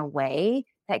to it in a way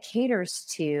that caters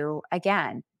to,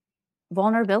 again,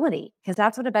 vulnerability, because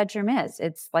that's what a bedroom is.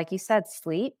 It's like you said,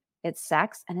 sleep, it's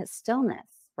sex, and it's stillness,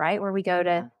 right? Where we go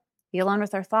to be alone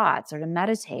with our thoughts, or to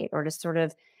meditate, or to sort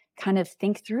of kind of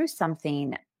think through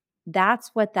something. That's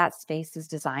what that space is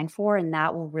designed for. And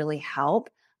that will really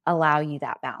help allow you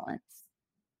that balance.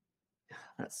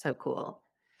 That's so cool.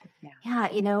 Yeah.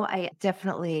 Yeah, I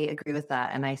definitely agree with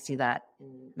that. And I see that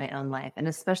in my own life. And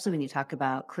especially when you talk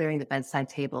about clearing the bedside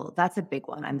table, that's a big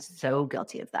one. I'm so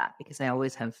guilty of that because I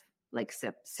always have like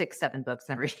 6, 7 books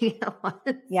I'm reading at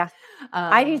once. Yeah.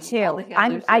 I do too.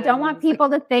 I don't want solutions. people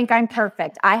to think I'm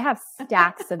perfect. I have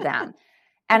stacks of them.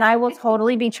 And I will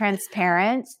totally be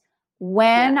transparent.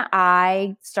 When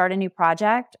I start a new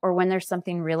project, or when there's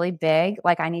something really big,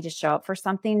 like I need to show up for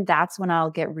something, that's when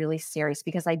I'll get really serious,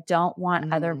 because I don't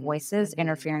want other voices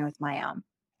interfering with my own.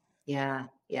 Yeah.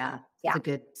 Yeah.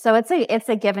 Good. So it's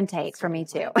a give and take for me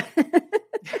too.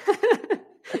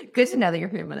 Good to know that you're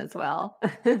human as well.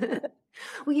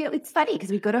 Well, it's funny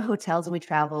because we go to hotels and we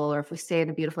travel, or if we stay in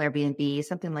a beautiful Airbnb,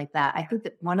 something like that. I think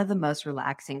that one of the most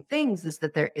relaxing things is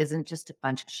that there isn't just a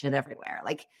bunch of shit everywhere.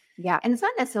 Like, and it's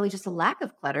not necessarily just a lack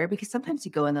of clutter, because sometimes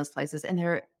you go in those places and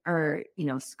there are,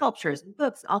 sculptures and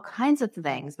books, all kinds of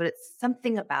things, but it's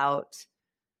something about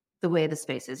the way the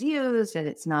space is used, and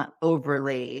it's not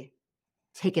overly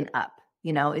taken up.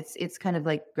 It's kind of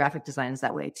like graphic design is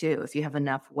that way too. If you have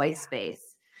enough white space,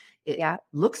 it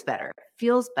looks better,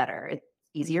 feels better, it's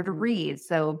easier to read.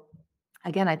 So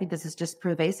again, I think this is just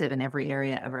pervasive in every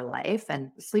area of our life.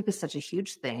 And sleep is such a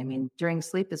huge thing. I mean, during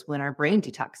sleep is when our brain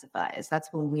detoxifies. That's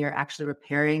when we are actually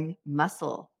repairing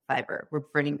muscle fiber. We're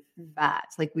burning fat.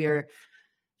 Like, we are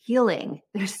healing.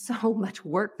 There's so much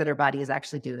work that our body is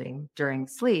actually doing during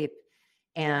sleep.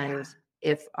 And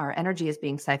if our energy is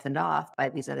being siphoned off by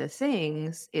these other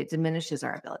things, it diminishes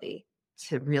our ability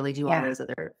to really do all Yeah. those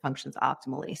other functions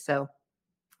optimally. So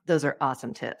those are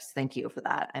awesome tips. Thank you for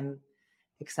that. I'm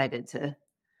excited to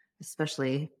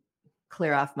especially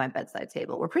clear off my bedside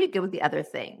table. We're pretty good with the other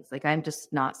things. Like I'm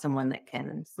just not someone that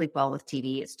can sleep well with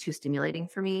TV. It's too stimulating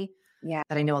for me. Yeah.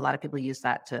 But I know a lot of people use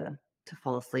that to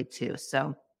fall asleep too.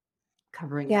 So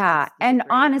covering that Yeah. is And great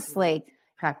and honestly,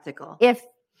 practical.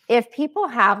 if people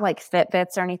have like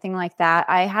Fitbits or anything like that,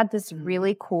 I had this Mhm.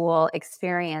 really cool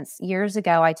experience years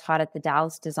ago. I taught at the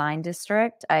Dallas Design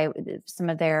District. Some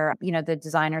of their, the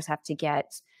designers have to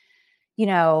get,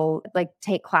 like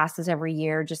take classes every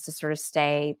year just to sort of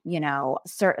stay,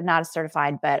 not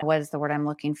certified, but what is the word I'm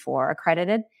looking for?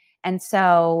 Accredited. And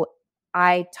so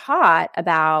I taught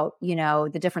about,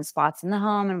 the different spots in the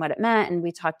home and what it meant. And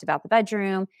we talked about the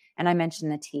bedroom and I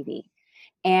mentioned the TV.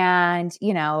 And,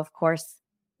 of course,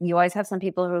 you always have some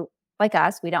people who, like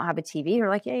us, we don't have a TV. Who are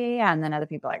like, yeah, yeah, yeah. And then other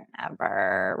people are like,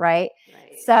 never. Right.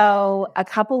 Right. So a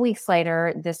couple weeks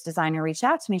later, this designer reached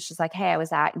out to me. She's like, hey, I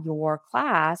was at your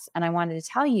class and I wanted to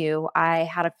tell you I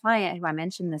had a client who I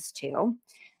mentioned this to.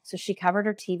 So she covered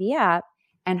her TV up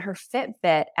and her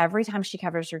Fitbit, every time she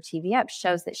covers her TV up,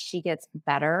 shows that she gets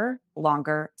better,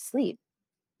 longer sleep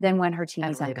than when her I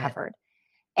TV's believe it. uncovered.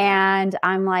 And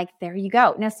I'm like, there you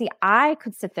go. Now, see, I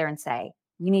could sit there and say,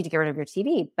 you need to get rid of your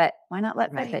TV, but why not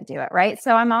let Right. Fitbit do it? Right.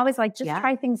 So I'm always like, just Yeah.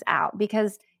 try things out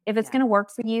because if it's Yeah. going to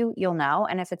work for you, you'll know.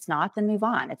 And if it's not, then move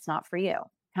on. It's not for you.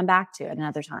 Come back to it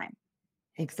another time.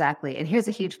 Exactly. And here's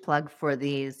a huge plug for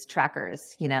these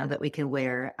trackers, that we can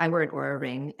wear. I wear an Aura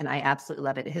ring and I absolutely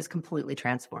love it. It has completely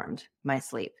transformed my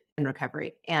sleep and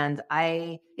recovery. And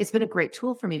it's been a great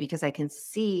tool for me because I can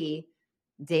see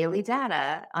daily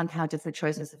data on how different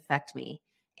choices affect me.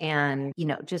 And,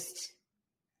 just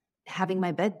having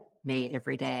my bed made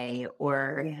every day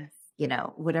or, Yes.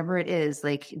 whatever it is,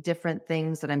 like different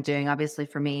things that I'm doing. Obviously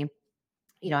for me,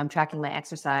 I'm tracking my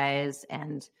exercise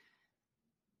and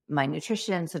my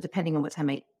nutrition. So depending on what time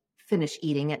I finish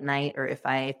eating at night or if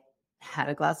I had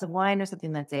a glass of wine or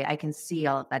something that day, I can see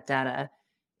all of that data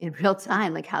in real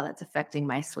time, like how that's affecting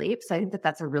my sleep. So I think that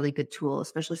that's a really good tool,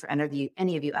 especially for any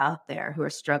of you out there who are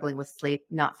struggling with sleep,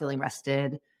 not feeling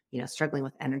rested, struggling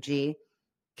with energy.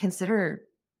 Consider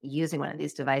using one of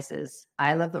these devices.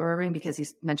 I love the Oura Ring because you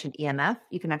mentioned EMF.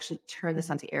 You can actually turn this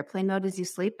onto airplane mode as you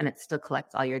sleep and it still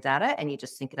collects all your data and you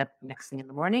just sync it up next thing in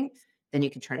the morning. Then you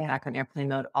can turn it back on airplane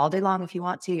mode all day long if you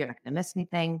want to. You're not going to miss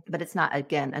anything. But it's not,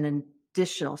 again, an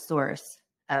additional source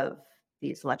of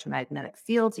these electromagnetic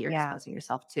fields that you're Yeah. exposing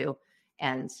yourself to.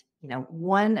 And,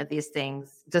 one of these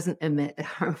things doesn't emit a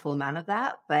harmful amount of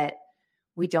that, but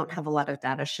we don't have a lot of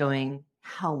data showing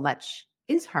how much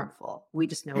is harmful. We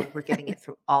just know we're getting it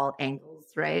from all angles,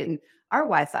 right? And our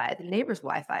Wi-Fi, the neighbor's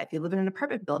Wi-Fi, if you live in an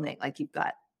apartment building, like you've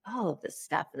got all of this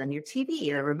stuff, and then your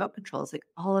TV, the remote controls, like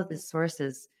all of the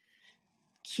sources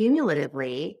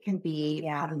cumulatively can be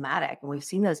problematic. And we've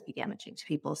seen those be damaging to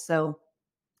people. So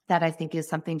that I think is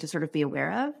something to sort of be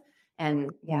aware of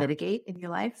and mitigate in your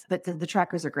life. But the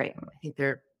trackers are great. I think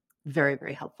they're very,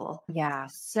 very helpful. Yeah.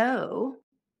 So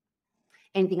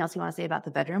anything else you want to say about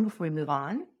the bedroom before we move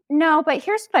on? No, but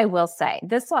here's what I will say.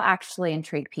 This will actually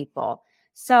intrigue people.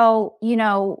 So,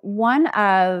 one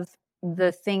of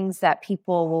the things that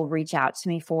people will reach out to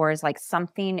me for is like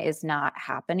something is not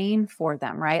happening for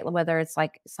them, right? Whether it's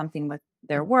like something with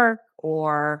their work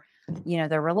or,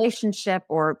 their relationship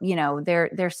or,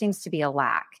 there seems to be a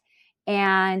lack.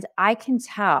 And I can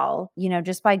tell,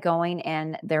 just by going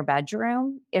in their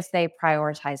bedroom, if they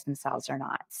prioritize themselves or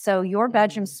not. So your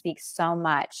bedroom speaks so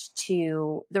much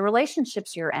to the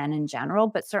relationships you're in general,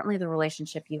 but certainly the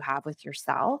relationship you have with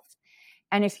yourself.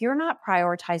 And if you're not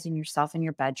prioritizing yourself in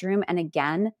your bedroom, and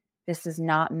again, this is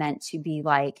not meant to be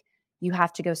like you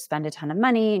have to go spend a ton of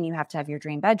money and you have to have your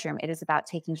dream bedroom. It is about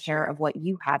taking care of what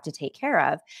you have to take care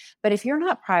of. But if you're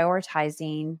not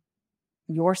prioritizing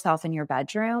yourself in your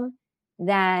bedroom,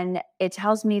 then it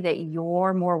tells me that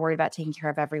you're more worried about taking care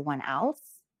of everyone else.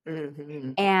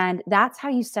 Mm-hmm. And that's how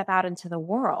you step out into the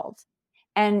world.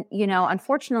 And,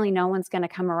 unfortunately, no one's going to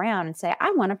come around and say,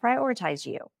 I want to prioritize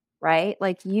you, right?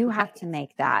 Like you have to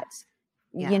make that,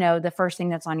 the first thing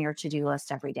that's on your to-do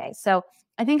list every day. So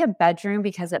I think a bedroom,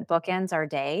 because it bookends our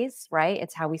days, right?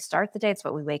 It's how we start the day. It's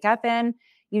what we wake up in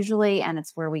usually, and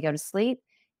it's where we go to sleep.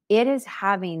 It is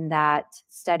having that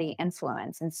steady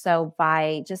influence. And so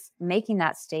by just making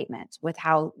that statement with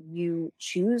how you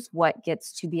choose what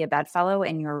gets to be a bedfellow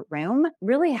in your room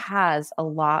really has a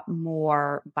lot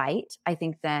more bite, I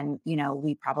think, than,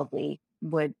 we probably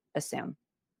would assume.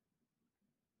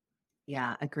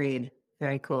 Yeah, agreed.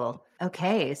 Very cool.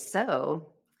 Okay, so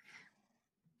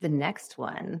the next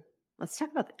one, let's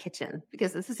talk about the kitchen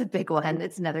because this is a big one.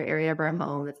 It's another area of our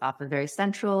home that's often very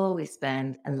central. We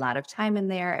spend a lot of time in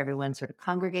there. Everyone sort of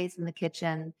congregates in the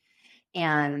kitchen.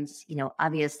 And,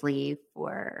 obviously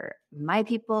for my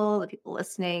people, the people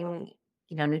listening,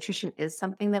 nutrition is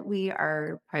something that we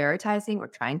are prioritizing. We're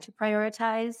trying to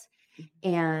prioritize.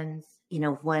 And,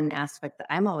 one aspect that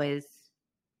I'm always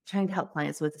trying to help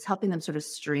clients with is helping them sort of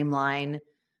streamline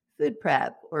food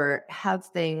prep or have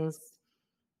things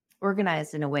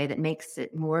organized in a way that makes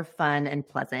it more fun and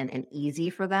pleasant and easy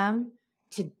for them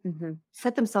to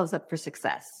set themselves up for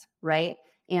success, right?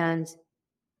 And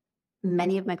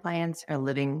many of my clients are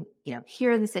living,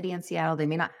 here in the city in Seattle. They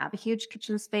may not have a huge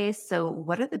kitchen space. So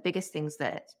what are the biggest things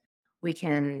that we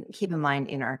can keep in mind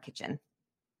in our kitchen?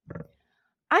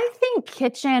 I think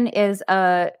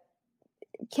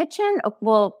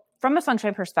well, from a feng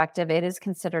shui perspective, it is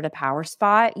considered a power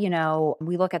spot.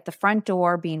 We look at the front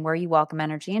door being where you welcome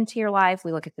energy into your life.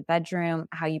 We look at the bedroom,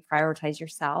 how you prioritize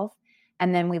yourself.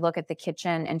 And then we look at the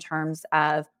kitchen in terms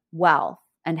of wealth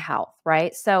and health,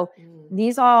 right? So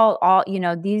these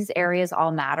these areas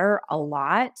all matter a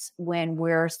lot when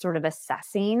we're sort of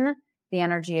assessing the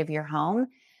energy of your home.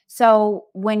 So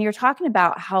when you're talking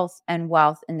about health and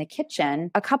wealth in the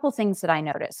kitchen, a couple things that I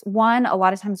notice. One, a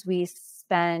lot of times we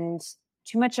spend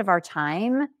too much of our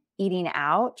time eating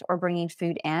out or bringing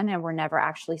food in, and we're never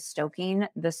actually stoking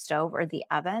the stove or the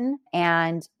oven.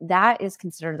 And that is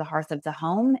considered the hearth of the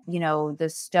home.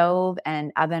 The stove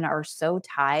and oven are so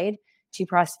tied to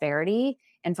prosperity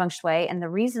and feng shui. And the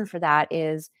reason for that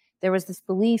is there was this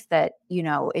belief that,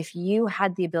 if you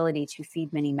had the ability to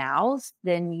feed many mouths,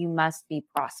 then you must be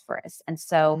prosperous. And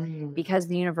so because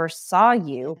the universe saw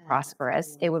you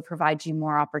prosperous, it would provide you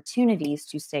more opportunities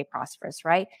to stay prosperous,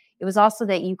 right? It was also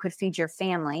that you could feed your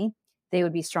family. They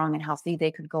would be strong and healthy.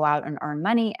 They could go out and earn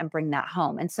money and bring that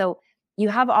home. And so you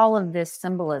have all of this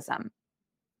symbolism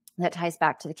that ties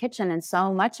back to the kitchen. And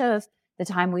so much of the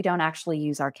time we don't actually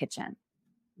use our kitchen.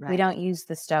 Right. We don't use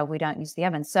the stove. We don't use the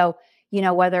oven. So,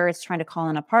 whether it's trying to call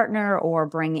in a partner or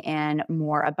bring in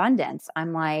more abundance,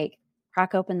 I'm like,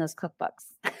 crack open those cookbooks.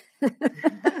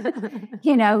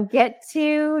 Get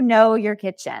to know your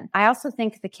kitchen. I also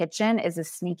think the kitchen is a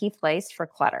sneaky place for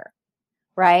clutter,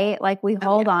 right? Like we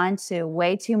hold on to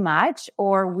way too much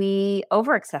or we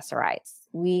over accessorize.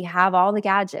 We have all the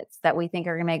gadgets that we think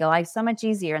are going to make life so much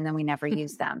easier and then we never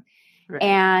use them. Right.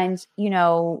 And,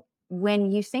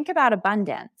 when you think about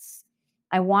abundance,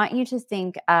 I want you to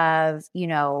think of,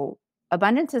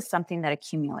 abundance is something that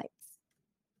accumulates,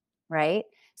 right?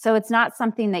 So it's not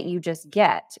something that you just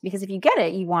get, because if you get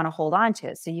it, you want to hold on to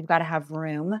it. So you've got to have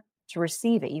room to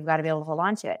receive it. You've got to be able to hold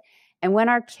on to it. And when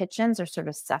our kitchens are sort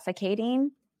of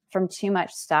suffocating from too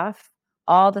much stuff,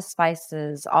 all the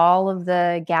spices, all of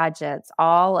the gadgets,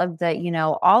 all of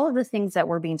the things that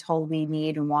we're being told we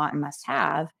need and want and must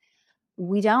have,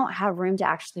 we don't have room to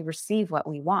actually receive what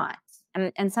we want.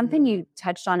 And something you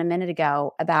touched on a minute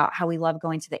ago about how we love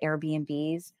going to the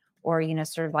Airbnbs or,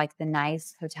 sort of like the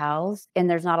nice hotels, and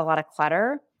there's not a lot of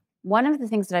clutter. One of the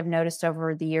things that I've noticed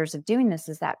over the years of doing this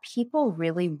is that people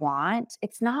really want,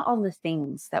 it's not all the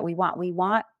things that we want. We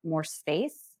want more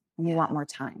space and we want more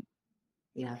time.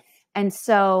 Yeah. And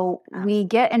so we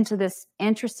get into this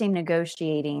interesting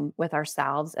negotiating with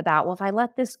ourselves about, well, if I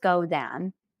let this go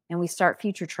then, and we start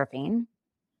future tripping.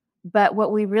 But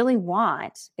what we really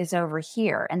want is over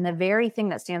here. And the very thing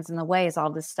that stands in the way is all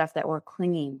this stuff that we're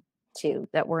clinging to,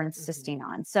 that we're insisting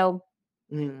on. So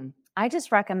I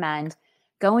just recommend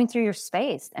going through your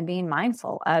space and being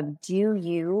mindful of, do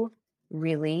you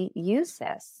really use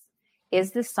this?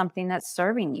 Is this something that's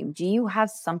serving you? Do you have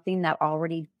something that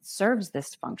already serves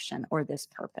this function or this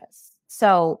purpose?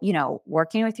 So,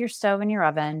 working with your stove and your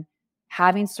oven,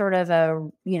 having sort of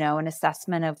an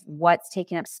assessment of what's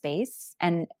taking up space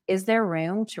and is there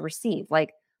room to receive?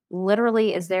 Like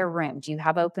literally, is there room? Do you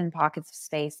have open pockets of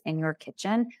space in your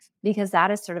kitchen? Because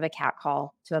that is sort of a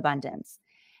catcall to abundance.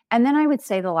 And then I would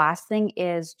say the last thing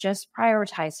is just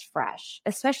prioritize fresh,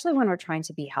 especially when we're trying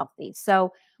to be healthy.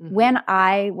 So when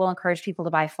I will encourage people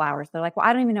to buy flowers, they're like, well,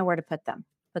 I don't even know where to put them.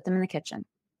 Put them in the kitchen.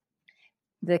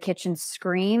 The kitchen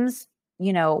screams,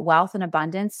 wealth and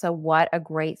abundance. So what a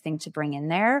great thing to bring in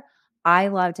there. I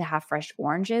love to have fresh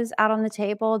oranges out on the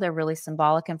table. They're really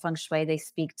symbolic in feng shui. They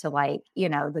speak to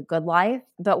the good life,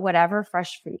 but whatever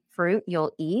fresh fruit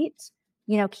you'll eat,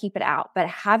 keep it out. But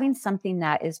having something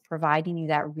that is providing you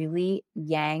that really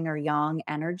yang or yang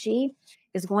energy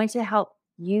is going to help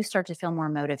you start to feel more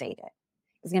motivated.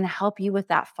 It's going to help you with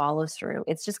that follow through.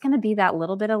 It's just going to be that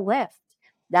little bit of lift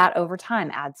that over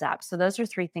time adds up. So those are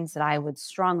 3 things that I would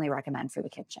strongly recommend for the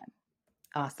kitchen.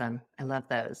 Awesome. I love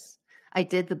those. I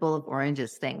did the bowl of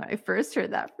oranges thing when I first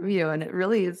heard that from you, and it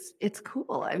really is, it's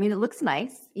cool. I mean, it looks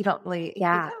nice. You don't really you think,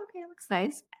 Yeah. oh, okay, it looks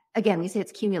nice. Again, we say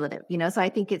it's cumulative, so I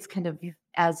think it's kind of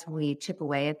as we chip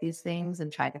away at these things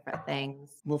and try different things,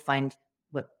 we'll find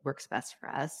what works best for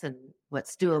us and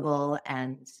what's doable.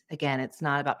 And again, it's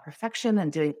not about perfection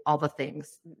and doing all the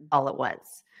things all at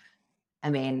once. I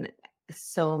mean,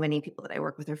 so many people that I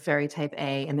work with are very type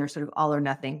A and they're sort of all or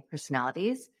nothing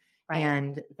personalities. Right.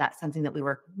 And that's something that we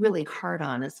work really hard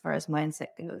on as far as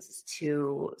mindset goes, is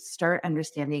to start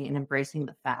understanding and embracing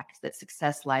the fact that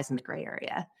success lies in the gray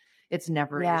area. It's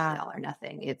never usually all or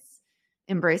nothing. It's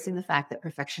embracing the fact that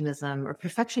perfectionism or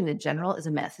perfection in general is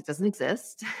a myth. It doesn't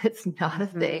exist. It's not a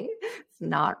thing. It's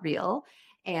not real.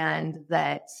 And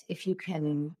that if you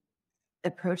can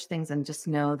approach things and just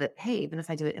know that, hey, even if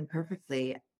I do it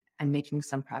imperfectly, I'm making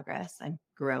some progress, I'm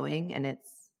growing, and it's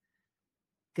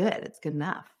good. It's good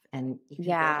enough. And you can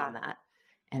build on that.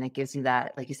 And it gives you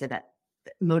that, like you said, that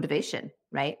motivation,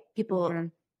 right? People,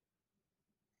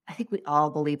 I think we all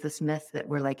believe this myth that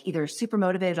we're like either super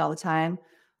motivated all the time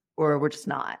or we're just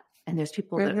not. And there's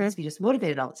people that must be just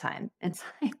motivated all the time. And it's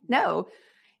like, no,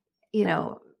 you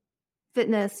know,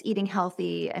 fitness, eating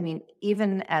healthy. I mean,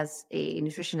 even as a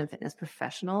nutrition and fitness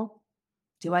professional,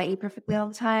 do I eat perfectly all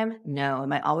the time? No.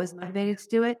 Am I always motivated to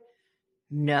do it?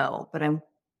 No. But I'm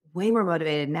way more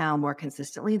motivated now, more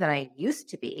consistently than I used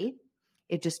to be.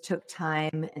 It just took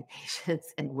time and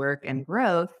patience and work and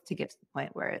growth to get to the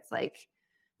point where it's like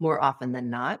more often than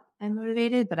not, I'm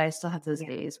motivated, but I still have those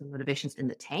days when motivation's in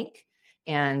the tank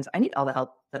and I need all the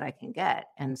help that I can get.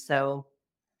 And so,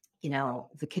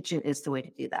 the kitchen is the way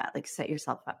to do that. Like, set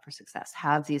yourself up for success.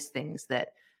 Have these things that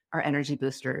are energy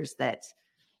boosters that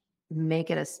make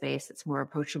it a space that's more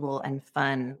approachable and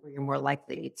fun, where you're more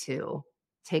likely to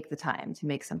take the time to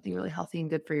make something really healthy and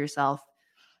good for yourself,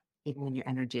 even when your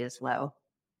energy is low.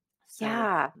 So,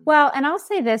 Yeah. Well, and I'll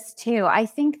say this too. I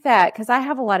think that because I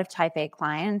have a lot of type A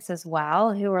clients as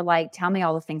well who are like, tell me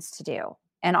all the things to do.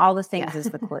 And all the things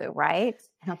is the clue, right?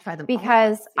 and I'll try them all at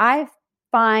Because once. Yeah. I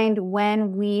find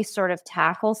when we sort of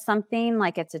tackle something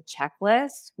like it's a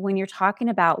checklist, when you're talking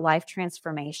about life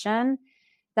transformation,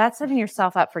 that's setting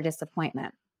yourself up for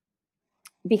disappointment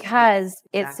because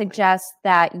it exactly. suggests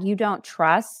that you don't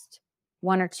trust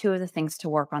 1 or 2 of the things to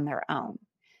work on their own.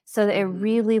 So it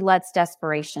really lets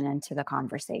desperation into the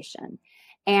conversation.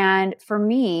 And for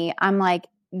me, I'm like,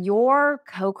 you're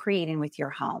co-creating with your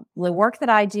home. The work that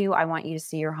I do, I want you to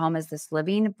see your home as this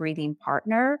living, breathing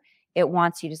partner. It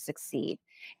wants you to succeed.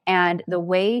 And the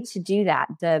way to do that,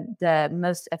 the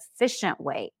most efficient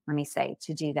way, let me say,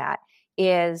 to do that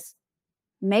is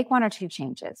make 1 or 2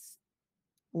 changes.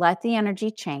 Let the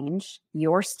energy change.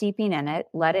 You're steeping in it.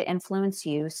 Let it influence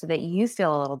you so that you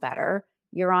feel a little better.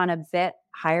 You're on a bit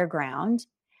higher ground.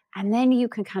 And then you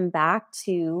can come back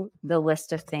to the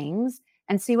list of things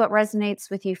and see what resonates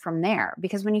with you from there.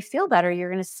 Because when you feel better, you're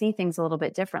going to see things a little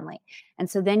bit differently. And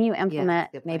so then you implement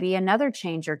maybe another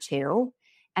change or 2,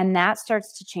 and that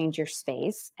starts to change your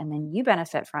space. And then you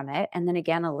benefit from it. And then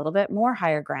again, a little bit more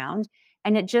higher ground.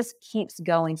 And it just keeps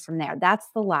going from there. That's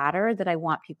the ladder that I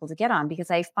want people to get on,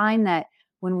 because I find that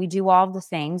when we do all the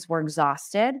things, we're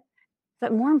exhausted.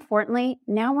 But more importantly,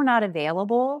 now we're not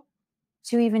available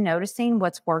to even noticing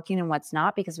what's working and what's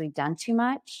not because we've done too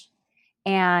much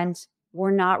and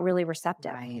we're not really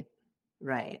receptive.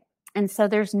 Right. And so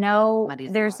there's no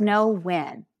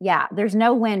win. Yeah. There's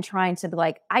no win trying to be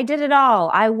like, I did it all.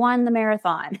 I won the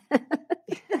marathon.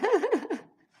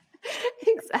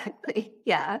 Exactly.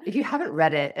 Yeah. If you haven't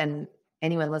read it, and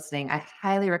anyone listening, I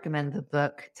highly recommend the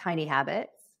book Tiny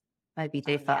Habits by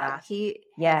BJ Fogg. He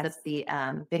heads up the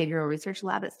behavioral research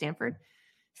lab at Stanford.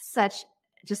 Such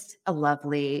just a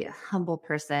lovely, humble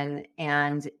person.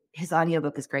 And his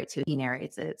audiobook is great too. He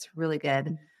narrates it. It's really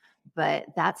good. But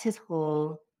that's his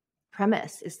whole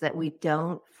premise, is that we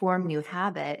don't form new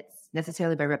habits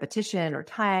necessarily by repetition or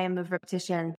time of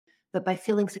repetition, but by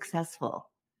feeling successful,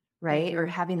 right? Or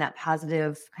having that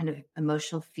positive kind of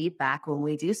emotional feedback when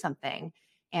we do something.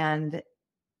 And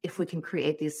if we can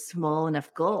create these small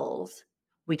enough goals,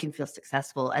 we can feel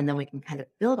successful, and then we can kind of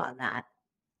build on that.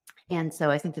 And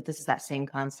so I think that this is that same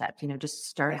concept, just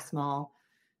start small,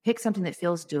 pick something that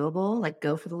feels doable, like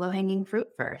go for the low-hanging fruit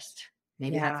first.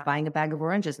 Maybe that's buying a bag of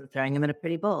oranges and throwing them in a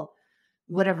pretty bowl.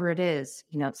 Whatever it is,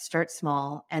 start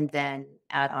small and then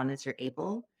add on as you're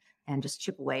able and just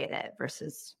chip away at it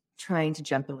versus trying to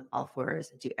jump in with all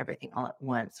fours and do everything all at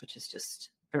once, which is just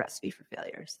a recipe for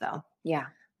failure. So yeah.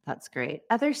 That's great.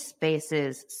 Other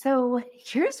spaces. So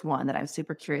here's one that I'm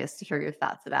super curious to hear your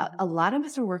thoughts about. A lot of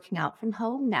us are working out from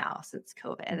home now since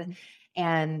COVID. Mm-hmm.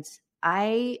 And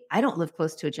I don't live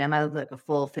close to a gym. I live like a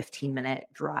full 15-minute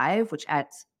drive, which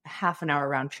adds a half an hour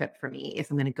round trip for me if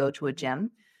I'm going to go to a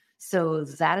gym. So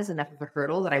that is enough of a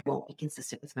hurdle that I won't be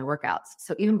consistent with my workouts.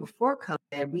 So even before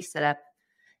COVID, we set up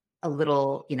a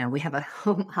little, we have a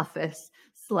home office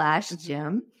slash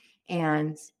gym.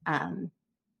 And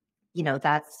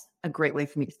that's a great way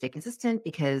for me to stay consistent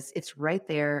because it's right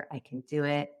there. I can do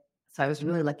it. So I was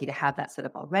really lucky to have that set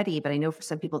up already. But I know for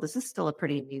some people, this is still a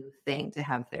pretty new thing to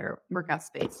have their workout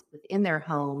space within their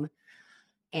home.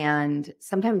 And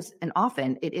sometimes and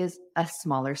often it is a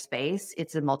smaller space.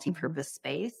 It's a multi-purpose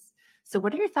space. So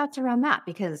what are your thoughts around that?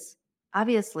 Because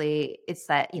obviously it's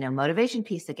that, motivation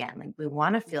piece again. Like we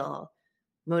want to feel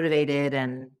motivated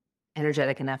and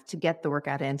energetic enough to get the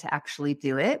workout in to actually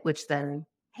do it, which then,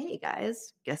 hey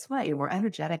guys, guess what? You're more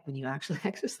energetic when you actually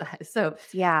exercise. So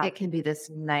Yeah. it can be this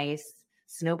nice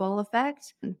snowball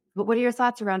effect. But what are your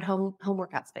thoughts around home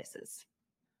workout spaces?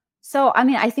 So, I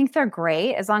mean, I think they're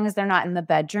great as long as they're not in the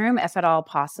bedroom, if at all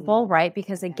possible, right?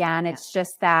 Because again, it's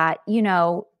just that,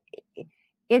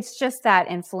 it's just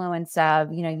that influence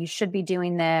of, you should be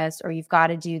doing this or you've got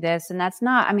to do this. And that's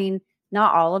not, I mean,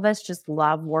 not all of us just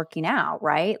love working out,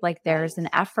 right? Like there's an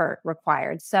effort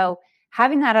required. So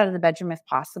having that out of the bedroom, if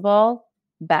possible,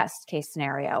 best case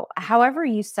scenario. However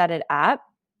you set it up,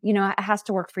 it has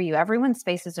to work for you. Everyone's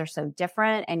spaces are so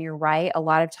different. And you're right. A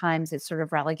lot of times it's sort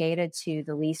of relegated to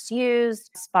the least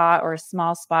used spot or a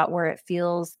small spot where it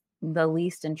feels the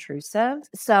least intrusive.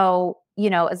 So,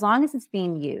 as long as it's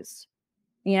being used,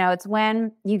 it's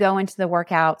when you go into the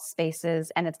workout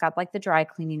spaces and it's got like the dry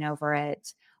cleaning over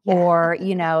it, or,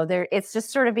 it's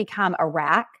just sort of become a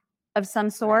rack of some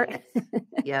sort. Right.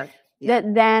 Yeah.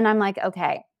 That then I'm like,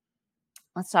 okay,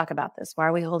 let's talk about this. Why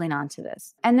are we holding on to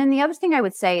this? And then the other thing I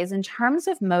would say is in terms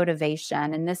of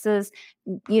motivation, and this is,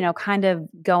 kind of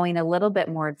going a little bit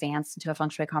more advanced into a feng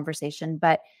shui conversation,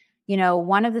 but,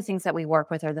 one of the things that we work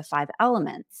with are the 5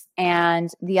 elements. And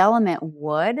the element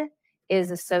wood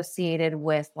is associated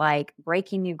with like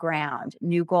breaking new ground,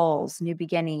 new goals, new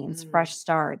beginnings, fresh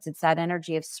starts. It's that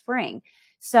energy of spring.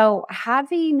 So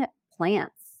having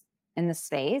plants in the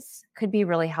space could be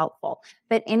really helpful.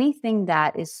 But anything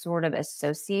that is sort of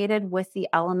associated with the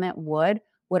element wood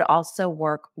would also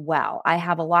work well. I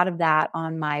have a lot of that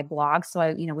on my blog.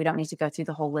 So we don't need to go through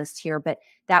the whole list here, but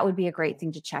that would be a great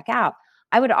thing to check out.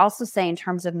 I would also say in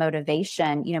terms of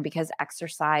motivation, because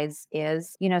exercise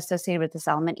is, associated with this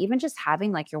element, even just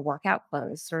having like your workout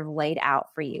clothes sort of laid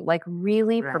out for you, like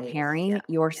really preparing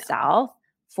yourself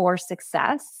for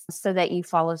success so that you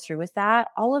follow through with that.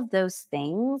 All of those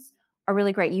things are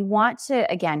really great. You want to,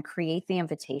 again, create the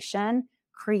invitation,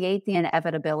 create the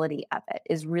inevitability of it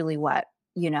is really what,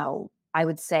 I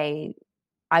would say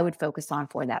I would focus on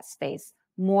for that space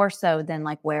more so than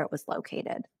like where it was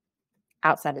located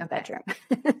outside of the bedroom.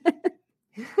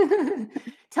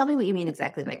 Tell me what you mean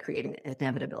exactly by creating the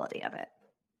inevitability of it.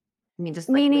 I mean, just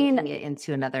like making it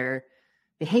into another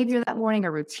behavior that morning, a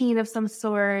routine of some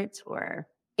sort, or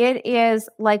it is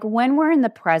like when we're in the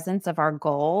presence of our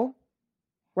goal,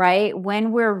 right?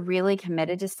 When we're really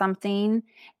committed to something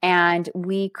and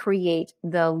we create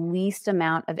the least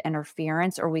amount of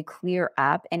interference or we clear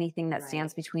up anything that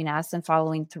stands between us and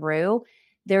following through,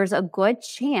 there's a good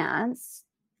chance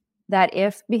that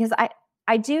because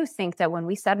I do think that when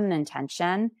we set an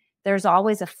intention, there's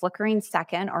always a flickering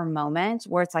second or moment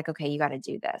where it's like, okay, you got to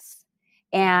do this.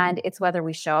 And it's whether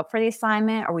we show up for the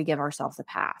assignment or we give ourselves a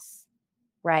pass,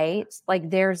 right? Like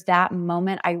there's that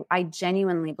moment. I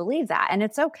genuinely believe that. And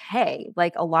it's okay.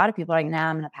 Like a lot of people are like, nah,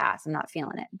 I'm going to pass. I'm not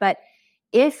feeling it. But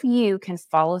if you can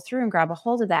follow through and grab a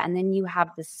hold of that, and then you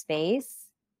have the space,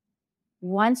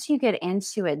 once you get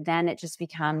into it, then it just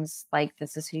becomes like,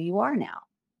 this is who you are now.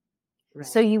 Right.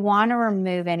 So you want to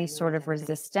remove any sort of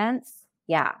resistance,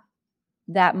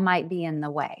 that might be in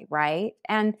the way, right?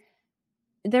 And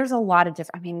there's a lot of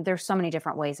there's so many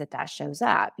different ways that shows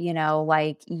up,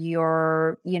 like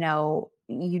you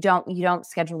don't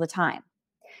schedule the time,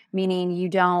 meaning you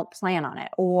don't plan on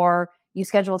it, or you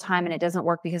schedule time and it doesn't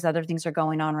work because other things are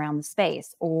going on around the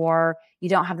space, or you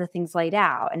don't have the things laid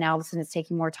out and now all of a sudden it's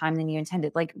taking more time than you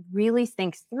intended. Like really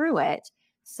think through it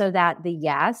so that the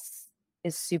yes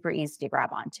is super easy to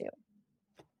grab onto.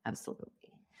 Absolutely.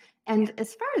 And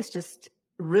as far as just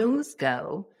rooms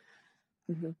go,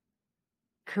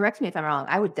 correct me if I'm wrong,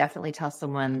 I would definitely tell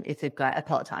someone if they've got a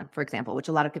Peloton, for example, which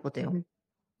a lot of people do,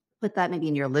 put that maybe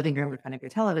in your living room in front of your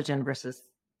television versus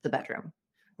the bedroom,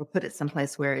 or put it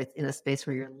someplace where it's in a space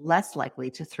where you're less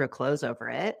likely to throw clothes over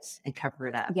it and cover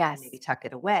it up and maybe Yes. tuck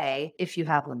it away if you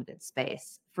have limited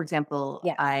space. For example,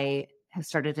 Yes. I have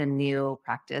started a new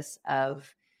practice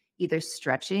of either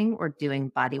stretching or doing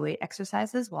body weight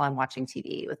exercises while I'm watching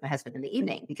TV with my husband in the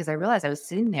evening because I realized I was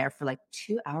sitting there for like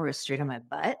 2 hours straight on my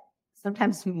butt,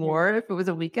 sometimes Mhm. more if it was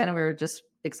a weekend and we were just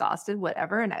exhausted,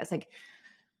 whatever. And I was like,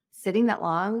 sitting that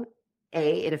long,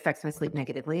 it affects my sleep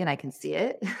negatively and I can see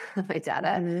it on my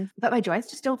data. Mhm. But my joints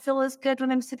just don't feel as good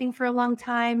when I'm sitting for a long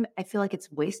time. I feel like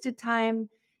it's wasted time.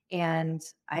 And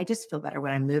I just feel better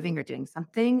when I'm moving or doing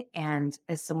something. And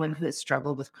as someone who has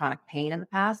struggled with chronic pain in the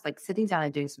past, like sitting down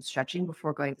and doing some stretching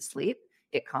before going to sleep,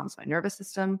 it calms my nervous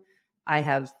system. I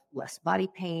have less body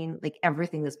pain. Like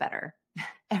everything is better.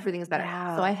 Everything is better.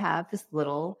 So I Yeah. have this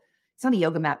little, it's not a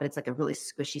yoga mat, but it's like a really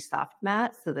squishy, soft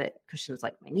mat so that it cushions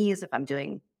like my knees if I'm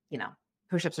doing,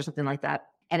 push-ups or something like that.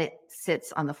 And it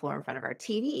sits on the floor in front of our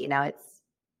TV. Now it's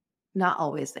not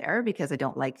always there because I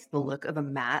don't like the look of a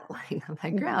mat lying on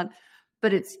my Mhm. ground,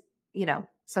 but it's,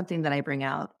 something that I bring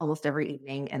out almost every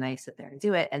evening and I sit there and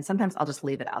do it. And sometimes I'll just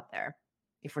leave it out there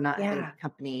if we're not having Yeah.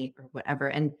 company or whatever.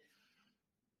 And,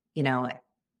 you know,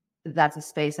 that's a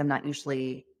space I'm not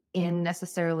usually in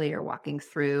necessarily or walking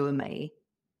through in my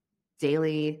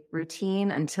daily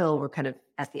routine until we're kind of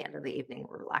at the end of the evening.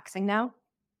 We're relaxing now.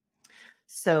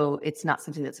 So it's not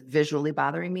something that's visually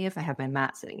bothering me if I have my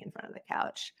mat sitting in front of the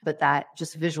couch. But that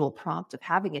just visual prompt of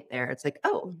having it there, it's like,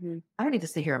 oh, Mhm. I don't need to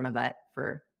sit here on my butt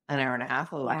for an hour and a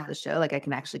half while I watch Yeah. the show. Like I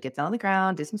can actually get down on the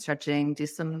ground, do some stretching, do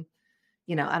some,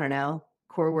 I don't know,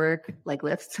 core work, like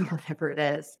lifts, whatever it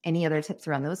is. Any other tips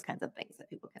around those kinds of things that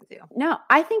people can do? No,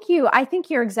 I think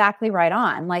you're exactly right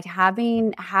on. Like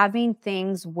having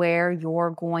things where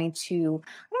you're going to,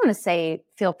 I don't want to say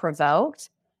feel provoked,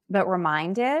 but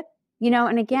reminded, Yeah.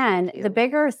 and Thank again, the you.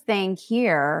 bigger thing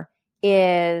here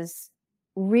is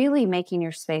really making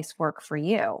your space work for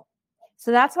you.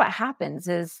 So that's what happens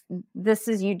is this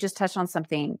is you just touched on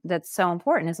something that's so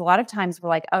important is a lot of times we're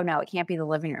like, oh no, it can't be the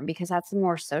living room because that's the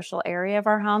more social area of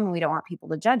our home and we don't want people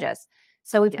to judge us.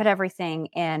 So we Yeah. put everything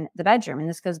in the bedroom. And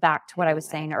this goes back to what I Hidden was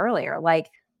away. saying earlier. Like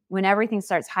when everything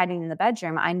starts hiding in the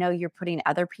bedroom, I know you're putting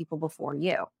other people before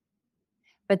you,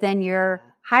 but then you're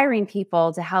Yeah. hiring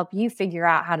people to help you figure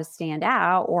out how to stand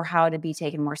out or how to be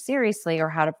taken more seriously or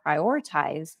how to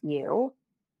prioritize you.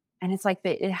 And it's like,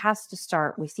 but it has to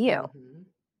start with you. Hmm.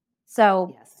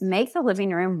 So Yes. make the living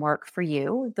room work for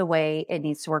you the way it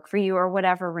needs to work for you or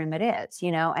whatever room it is,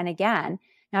 And again,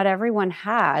 not everyone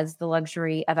has the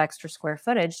luxury of extra square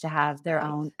footage to have their Right.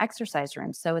 own exercise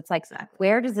room. So it's like, Exactly.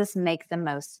 where does this make the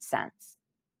most sense?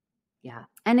 Yeah.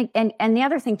 And the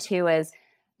other thing too is,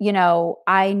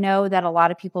 I know that a lot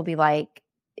of people be like,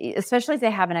 especially if they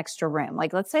have an extra room.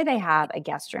 Like let's say they have a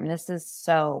guest room. This is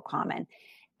so common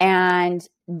and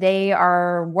they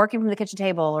are working from the kitchen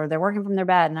table or they're working from their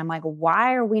bed. And I'm like,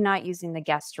 why are we not using the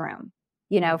guest room,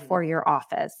 Hmm. for your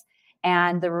office?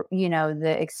 And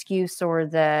the excuse or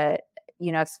the,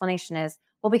 explanation is,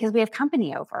 well, because we have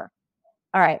company over.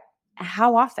 All right.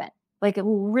 How often? Like,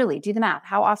 really do the math.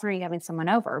 How often are you having someone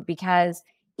over? Because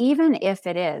even if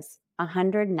it is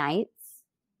 100 nights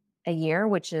a year,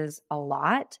 which is a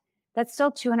lot, that's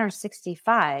still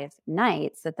 265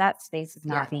 nights that space is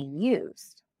not Yeah. being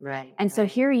used. Right. And so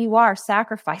Right. here you are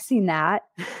sacrificing that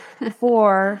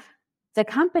for the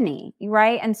company,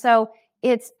 right? And so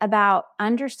it's about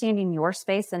understanding your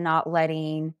space and not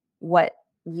letting what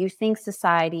you think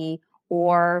society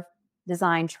or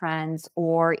design trends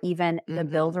or even the Hmm.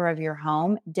 builder of your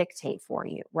home dictate for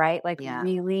you, right? Like Yeah.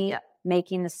 really Yeah.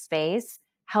 making the space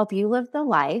help you live the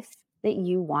life that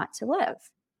you want to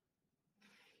live.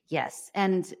 Yes.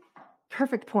 And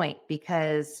perfect point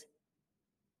because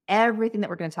everything that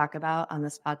we're going to talk about on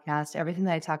this podcast, everything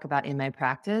that I talk about in my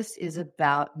practice is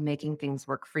about making things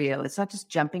work for you. It's not just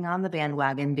jumping on the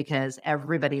bandwagon because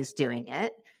everybody's doing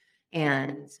it.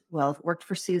 And well, if it worked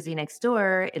for Susie next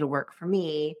door, it'll work for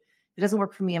me. If it doesn't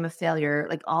work for me, I'm a failure.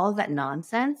 Like all of that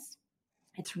nonsense.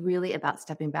 It's really about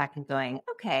stepping back and going,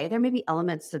 okay, there may be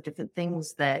elements of different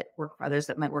things that work for others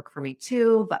that might work for me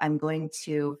too, but I'm going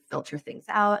to filter things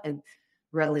out and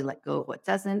readily let go of what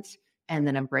doesn't, and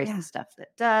then embrace the Yeah. stuff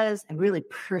that does and really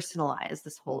personalize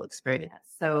this whole experience.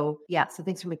 So, yeah, so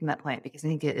thanks for making that point because I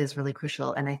think it is really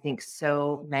crucial. And I think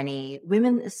so many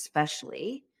women,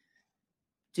 especially,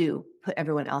 do put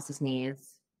everyone else's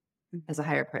needs as a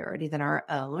higher priority than our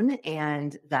own.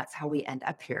 And that's how we end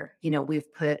up here.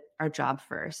 We've put our job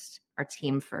first, our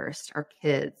team first, our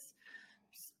kids,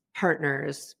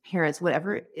 partners, parents,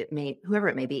 whoever it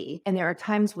may be. And there are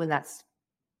times when that's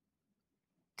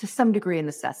to some degree a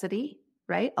necessity,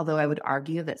 right? Although I would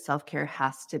argue that self-care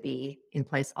has to be in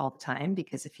place all the time,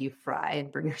 because if you fry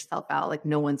and burn yourself out, like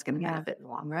no one's going to Yeah. benefit in the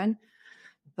long run.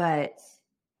 But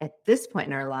at this point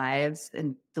in our lives,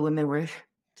 and the women we're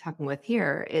talking with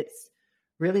here, it's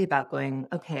really about going,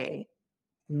 okay,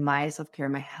 my self-care,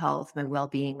 my health, my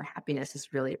well-being, my happiness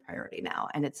is really a priority now.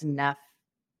 And it's enough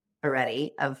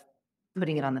already of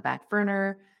putting it on the back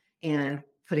burner and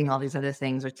putting all these other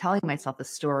things, or telling myself the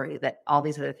story that all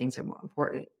these other things are more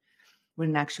important. When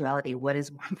in actuality, what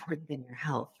is more important than your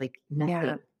health? Like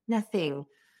Yeah. nothing.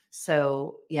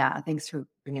 So yeah, thanks for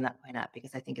bringing that point up,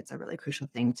 because I think it's a really crucial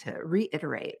thing to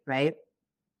reiterate, right?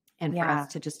 And for us Yeah.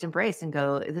 to just embrace and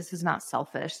go, this is not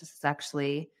selfish. This is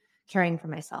actually caring for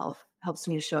myself. Helps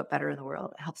me to show up better in the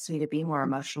world. It helps me to be more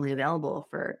emotionally available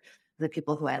for the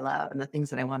people who I love and the things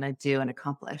that I want to do and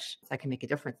accomplish, so I can make a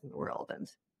difference in the world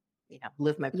and,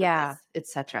 live my Yeah. purpose,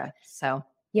 etc. So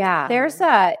Yeah. There's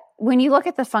when you look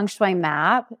at the feng shui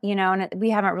map, and we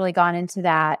haven't really gone into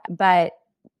that, but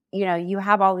you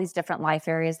have all these different life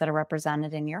areas that are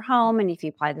represented in your home. And if you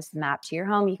apply this map to your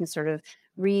home, you can sort of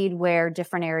read where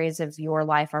different areas of your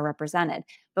life are represented.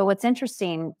 But what's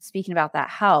interesting, speaking about that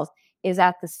health, is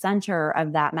at the center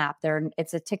of that map there,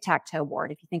 it's a tic-tac-toe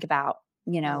board. If you think about,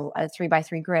 a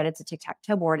 3x3 grid, it's a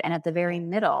tic-tac-toe board. And at the very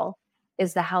middle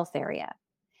is the health area.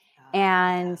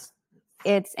 And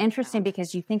it's interesting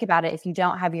because you think about it, if you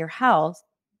don't have your health,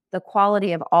 the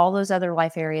quality of all those other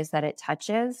life areas that it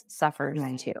touches suffers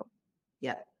too.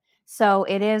 Yeah. So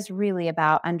it is really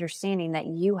about understanding that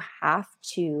you have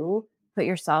to put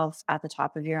yourself at the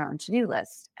top of your own to-do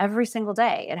list every single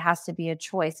day. It has to be a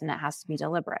choice and it has to be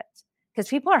deliberate, because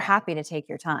people are happy to take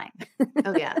your time.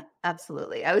 Oh yeah,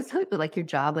 absolutely. I was telling you, like your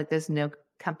job, like there's no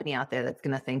company out there that's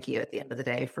going to thank you at the end of the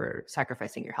day for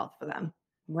sacrificing your health for them.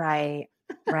 Right.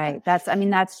 Right. That's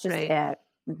just Right. it.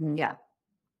 Mhm. Yeah.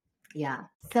 Yeah.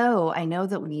 So I know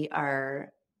that we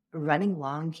are running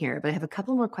long here, but I have a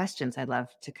couple more questions I'd love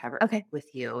to cover Okay.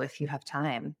 with you if you have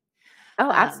time. Oh,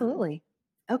 Um, absolutely.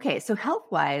 okay. So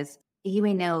health wise, you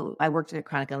may know I worked at a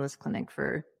chronic illness clinic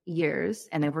for years,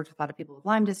 and I've worked with a lot of people with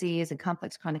Lyme disease and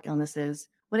complex chronic illnesses.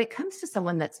 When it comes to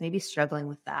someone that's maybe struggling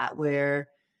with that, where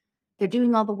they're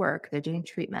doing all the work, they're doing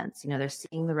treatments, they're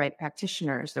seeing the right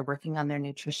practitioners, they're working on their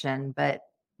nutrition, but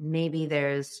maybe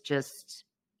there's just,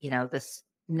 this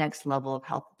next level of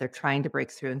health that they're trying to break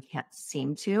through and can't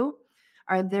seem to.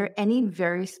 Are there any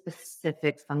very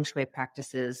specific feng shui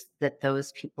practices that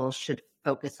those people should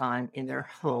focus on in their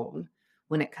home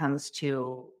when it comes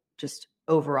to just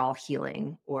overall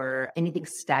healing, or anything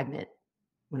stagnant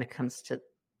when it comes to,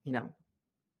 something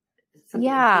impeding the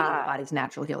Yeah. body's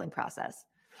natural healing process?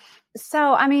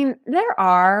 So, there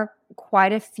are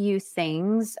quite a few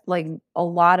things, like a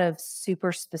lot of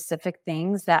super specific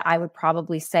things that I would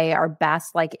probably say are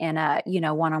best, like in a,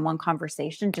 one-on-one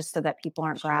conversation, just so that people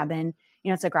aren't Sure. grabbing,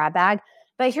 it's a grab bag.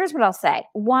 But here's what I'll say.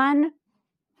 One,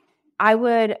 I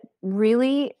would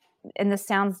really, and this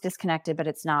sounds disconnected, but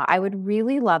it's not. I would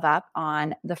really love up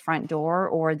on the front door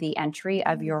or the entry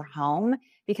of your home,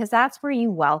 because that's where you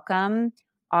welcome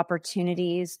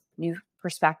opportunities, new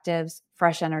perspectives,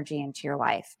 fresh energy into your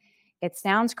life. It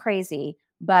sounds crazy,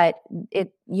 but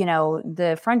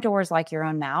the front door is like your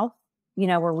own mouth,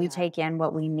 where we Yeah. take in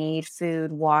what we need: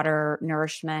 food, water,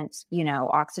 nourishment,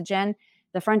 oxygen.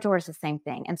 The front door is the same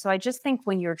thing. And so I just think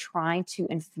when you're trying to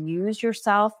infuse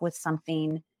yourself with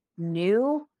something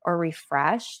new or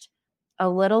refreshed, a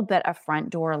little bit of front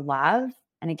door love,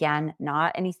 and again,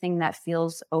 not anything that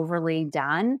feels overly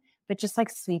done, but just like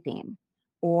sweeping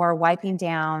or wiping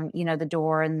down, the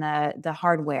door and the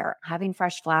hardware, having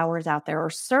fresh flowers out there, or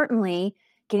certainly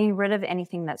getting rid of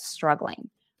anything that's struggling,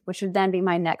 which would then be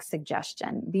my next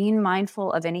suggestion. Being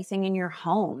mindful of anything in your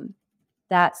home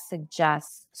that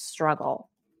suggests struggle,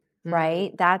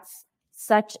 right? That's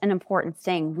such an important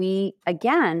thing. We,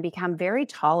 again, become very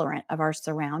tolerant of our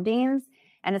surroundings.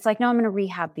 And it's like, no, I'm going to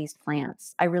rehab these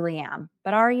plants. I really am.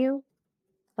 But are you?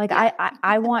 Like, Yeah.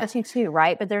 I want to too,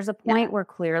 right? But there's a point where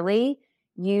clearly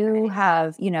you Right.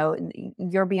 have,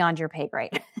 you're beyond your pay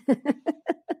grade.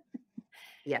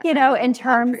 Yes. In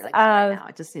terms like that right of, now.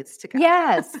 It just needs to go.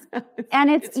 yes. And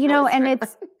it's, really and struggling.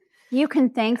 it's, you can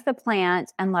thank the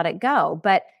plant and let it go.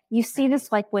 But you see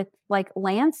this like with like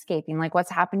landscaping, like what's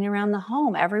happening around the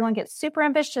home. Everyone gets super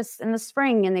ambitious in the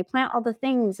spring and they plant all the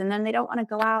things, and then they don't want to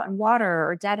go out and water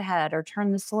or deadhead or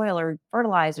turn the soil or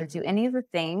fertilize or do any of the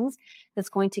things that's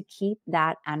going to keep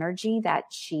that energy, that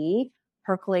chi,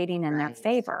 percolating in their Right.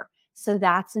 favor. So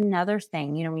that's another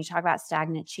thing. When you talk about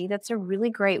stagnant chi, that's a really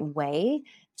great way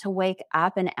to wake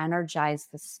up and energize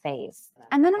the space.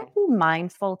 And then I'd be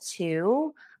mindful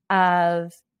too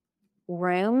of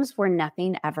rooms where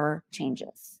nothing ever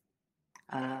changes.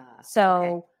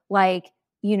 Okay. Like,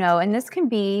 and this can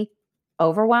be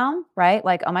overwhelm, right?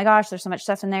 Like, oh my gosh, there's so much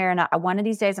stuff in there. And one of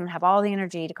these days I'm gonna have all the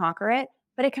energy to conquer it.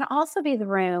 But it can also be the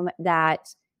room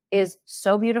that is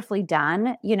so beautifully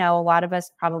done. A lot of us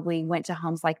probably went to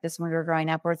homes like this when we were growing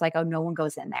up where it's like, oh, no one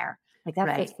goes in there. Like that's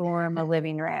the Right. formal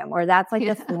living room, or that's like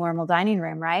Yeah. the formal dining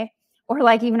room, right? Or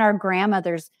like even our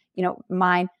grandmothers,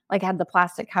 mine like had the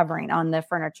plastic covering on the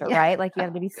furniture, Yeah. right? Like you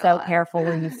have to be Oh, so God. careful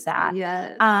where you sat.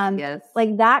 Yes. Yes.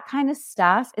 Like that kind of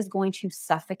stuff is going to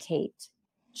suffocate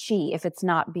chi if it's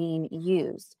not being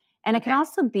used. And it can Okay.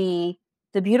 also be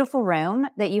the beautiful room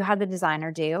that you had the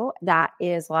designer do that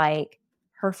is like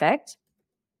perfect,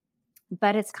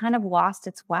 but it's kind of lost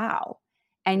its wow.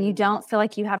 And you don't feel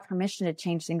like you have permission to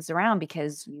change things around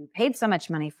because you paid so much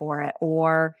money for it,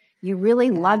 or you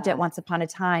really loved it Yeah. once upon a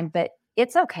time, but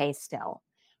it's okay still,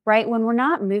 right? When we're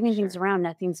not moving things Sure. around,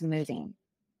 nothing's moving.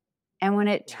 And when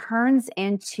it Yeah. turns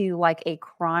into like a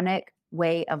chronic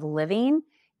way of living,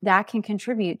 that can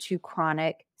contribute to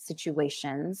chronic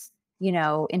situations,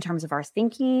 in terms of our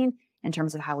thinking, in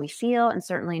terms of how we feel, and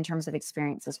certainly in terms of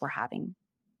experiences we're having.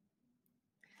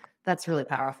 That's really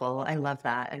powerful. I love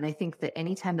that. And I think that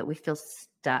anytime that we feel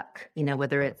stuck,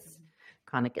 whether it's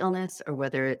chronic illness or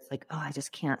whether it's like, oh, I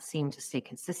just can't seem to stay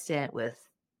consistent with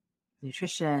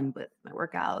nutrition, with my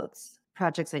workouts,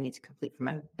 projects I need to complete for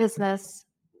my business,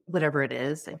 whatever it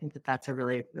is, I think that that's a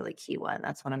really, really key one.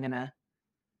 That's what I'm going to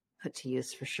put to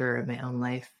use for sure in my own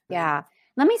life. Yeah.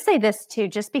 Let me say this too,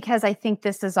 just because I think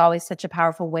this is always such a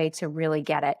powerful way to really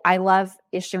get it. I love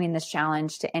issuing this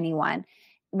challenge to anyone.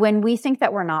 When we think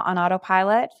that we're not on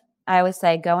autopilot, I always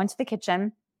say go into the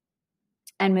kitchen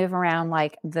and move around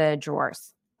like the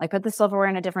drawers. Like put the silverware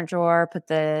in a different drawer, put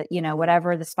the,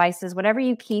 whatever, the spices, whatever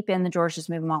you keep in the drawers, just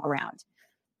move them all around.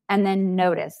 And then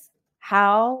notice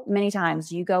how many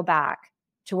times you go back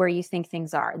to where you think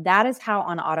things are. That is how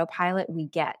on autopilot we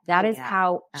get. That Oh, is yeah,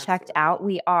 how checked absolutely. out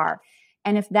we are.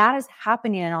 And if that is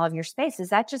happening in all of your spaces,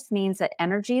 that just means that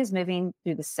energy is moving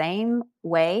through the same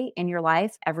way in your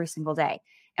life every single day.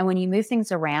 And when you move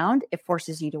things around, it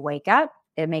forces you to wake up.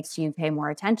 It makes you pay more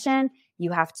attention.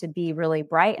 You have to be really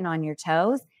bright and on your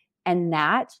toes. And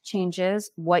that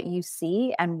changes what you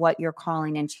see and what you're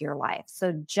calling into your life.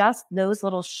 So just those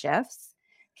little shifts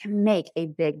can make a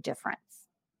big difference.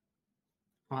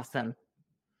 Awesome.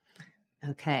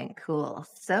 Okay, cool.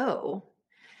 So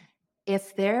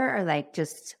if there are like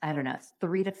just, I don't know,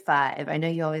 3 to 5, I know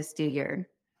you always do your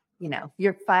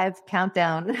 5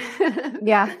 countdown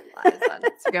Yeah. lives on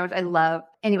Instagram, which I love.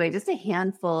 Anyway, just a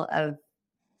handful of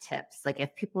tips. Like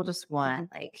if people just want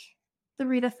like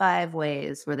 3 to 5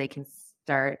 ways where they can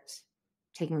start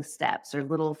taking steps or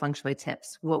little feng shui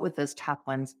tips, what would those top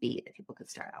ones be that people could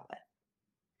start out with?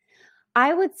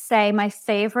 I would say my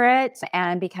favorite,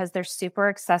 and because they're super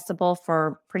accessible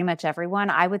for pretty much everyone,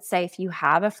 I would say if you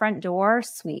have a front door,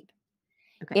 sweep.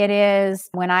 Okay. It is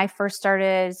when I first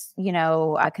started,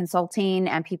 consulting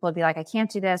and people would be like, I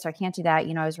can't do this or I can't do that.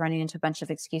 I was running into a bunch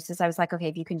of excuses. I was like, okay,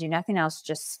 if you can do nothing else,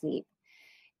 just sweep.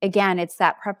 Again, it's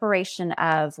that preparation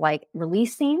of like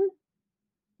releasing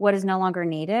what is no longer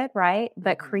needed, right?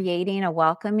 But Mhm. creating a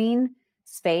welcoming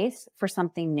space for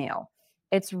something new.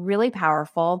 It's really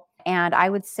powerful. And I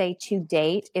would say to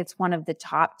date, it's one of the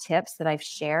top tips that I've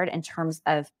shared in terms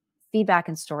of feedback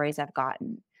and stories I've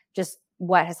gotten, just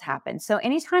what has happened. So,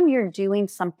 anytime you're doing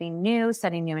something new,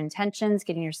 setting new intentions,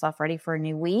 getting yourself ready for a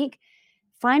new week,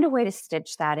 find a way to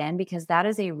stitch that in because that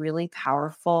is a really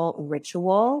powerful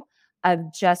ritual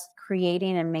of just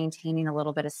creating and maintaining a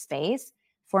little bit of space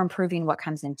for improving what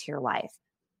comes into your life.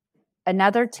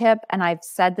 Another tip, and I've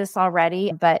said this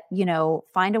already, but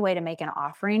find a way to make an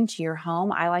offering to your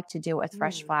home. I like to do it with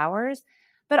fresh Mm. flowers.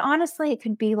 But honestly, it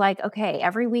could be like, okay,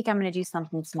 every week I'm going to do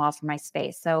something small for my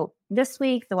space. So this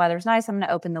week, the weather's nice. I'm going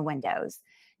to open the windows.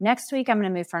 Next week, I'm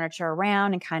going to move furniture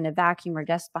around and kind of vacuum or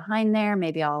dust behind there.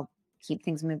 Maybe I'll keep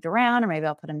things moved around or maybe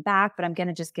I'll put them back, but I'm going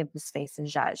to just give the space a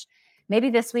zhuzh. Maybe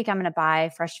this week, I'm going to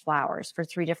buy fresh flowers for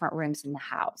 3 different rooms in the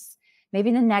house.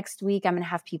 Maybe the next week I'm going to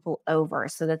have people over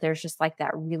so that there's just like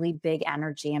that really big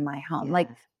energy in my home. Like,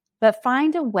 Yes. but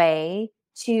find a way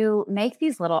to make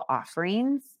these little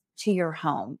offerings to your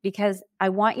home because I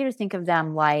want you to think of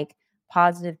them like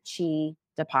positive chi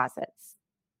deposits,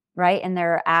 right? And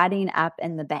they're adding up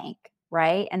in the bank,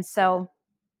 right? And Yeah. so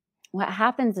what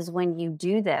happens is when you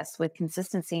do this with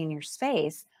consistency in your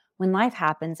space, when life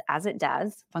happens, as it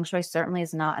does, feng shui certainly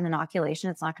is not an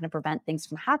inoculation. It's not going to prevent things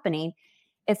from happening.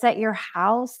 It's that your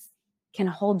house can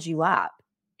hold you up.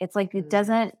 It's like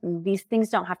these things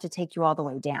don't have to take you all the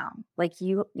way down. Like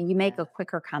you make a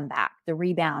quicker comeback. The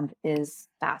rebound is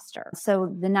faster.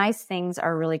 So the nice things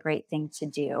are a really great thing to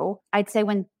do. I'd say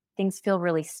when things feel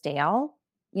really stale,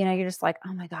 you're just like,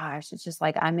 oh my gosh, it's just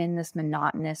like I'm in this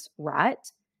monotonous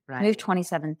rut. Right. Move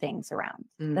 27 things around.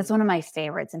 That's one of my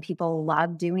favorites. And people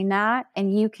love doing that.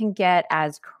 And you can get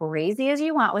as crazy as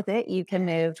you want with it. You can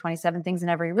move 27 things in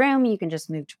every room. You can just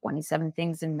move 27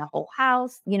 things in the whole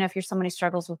house. If you're someone who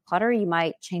struggles with clutter, you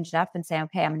might change it up and say,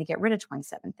 okay, I'm going to get rid of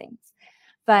 27 things.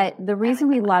 But the reason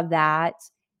we love that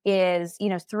is,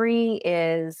 3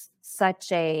 is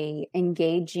such a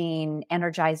engaging,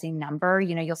 energizing number.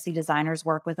 You'll see designers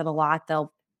work with it a lot.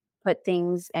 They'll put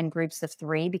things in groups of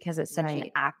 3 because it's such an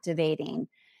activating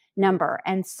number.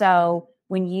 And so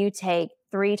when you take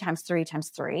 3 times 3 times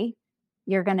 3,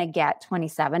 you're going to get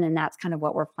 27. And that's kind of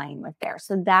what we're playing with there.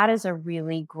 So that is a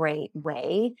really great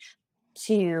way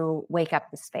to wake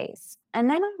up the space. And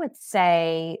then I would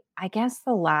say, I guess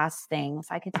the last thing,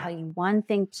 if I could tell you one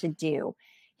thing to do,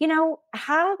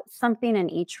 have something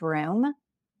in each room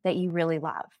that you really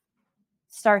love.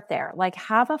 Start there. Like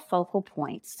have a focal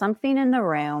point, something in the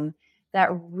room that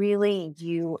really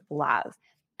you love.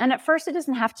 And at first, it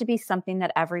doesn't have to be something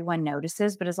that everyone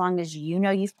notices, but as long as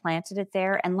you've planted it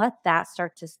there, and let that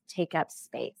start to take up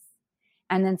space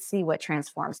and then see what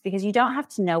transforms. Because you don't have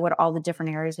to know what all the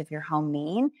different areas of your home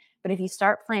mean, but if you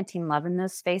start planting love in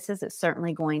those spaces, it's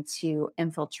certainly going to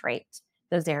infiltrate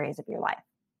those areas of your life.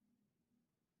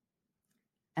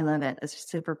 I love it. It's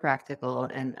super practical.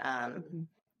 And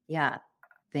yeah,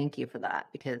 thank you for that.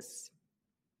 Because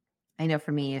I know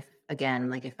for me,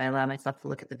 if I allow myself to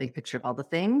look at the big picture of all the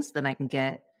things, then I can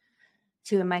get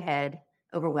too in my head,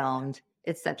 overwhelmed,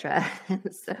 etc.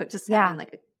 So just having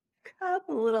like a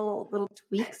couple little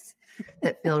tweaks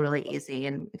that feel really easy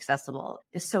and accessible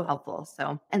is so helpful.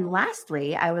 So, and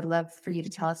lastly, I would love for you to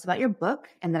tell us about your book,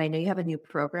 and then I know you have a new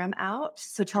program out.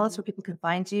 So tell us where people can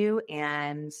find you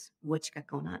and what you got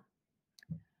going on.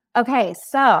 Okay,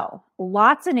 so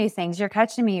lots of new things. You're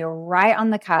catching me right on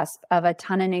the cusp of a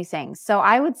ton of new things. So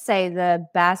I would say the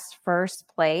best first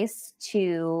place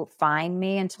to find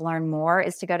me and to learn more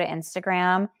is to go to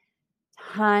Instagram.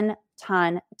 Ton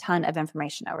of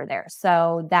information over there.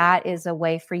 So that is a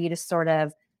way for you to sort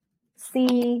of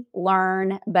see,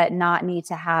 learn, but not need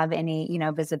to have any,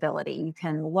 visibility. You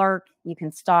can lurk, you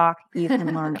can stalk, you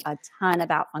can learn a ton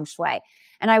about Feng Shui.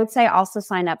 And I would say also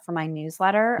sign up for my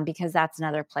newsletter because that's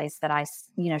another place that I,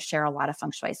 share a lot of Feng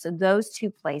Shui. So those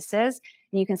 2 places,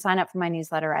 you can sign up for my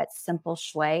newsletter at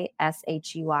simpleshui,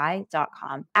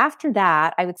 SHUI.com. After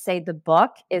that, I would say the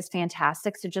book is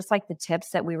fantastic. So just like the tips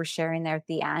that we were sharing there at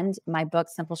the end, my book,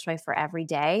 Simple Shui for Every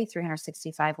Day,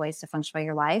 365 Ways to Feng Shui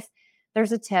Your Life.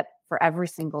 There's a tip for every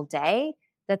single day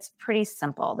that's pretty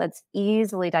simple, that's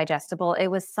easily digestible. It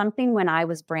was something when I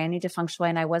was brand new to Feng Shui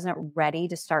and I wasn't ready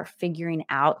to start figuring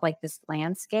out like this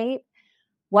landscape.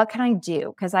 What can I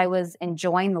do? Because I was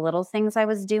enjoying the little things I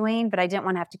was doing, but I didn't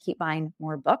want to have to keep buying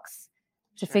more books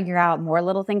to figure out more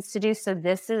little things to do. So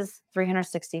this is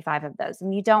 365 of those.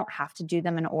 And you don't have to do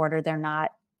them in order. They're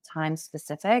not time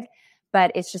specific, but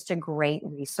it's just a great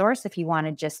resource if you want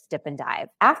to just dip and dive.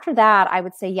 After that, I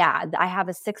would say, I have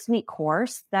a 6-week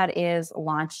course that is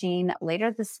launching later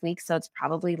this week. So it's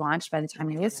probably launched by the time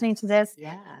you're listening to this.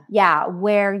 Yeah,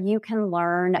 where you can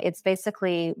learn. It's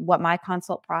basically what my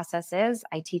consult process is.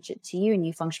 I teach it to you and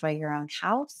you feng shui your own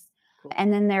house. Cool.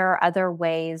 And then there are other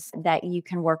ways that you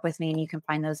can work with me, and you can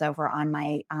find those over on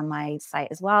my site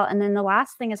as well. And then the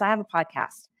last thing is I have a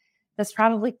podcast that's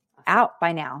probably out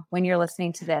by now when you're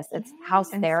listening to this. It's House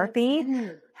Therapy.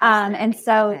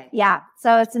 So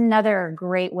it's another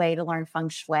great way to learn feng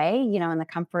shui, in the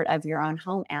comfort of your own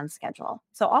home and schedule.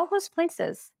 So all those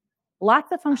places,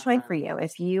 lots of feng shui for you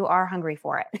if you are hungry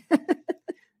for it.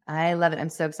 I love it. I'm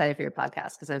so excited for your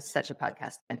podcast because I'm such a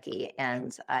podcast junkie,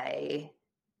 and I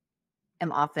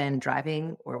am often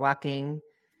driving or walking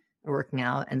or working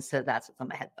out. And so that's what's on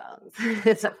my headphones.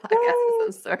 It's a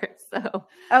podcast of some sort. So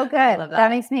good.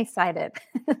 That makes me excited.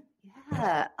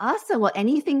 Yeah. Awesome. Well,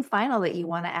 anything final that you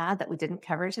want to add that we didn't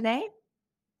cover today?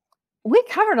 We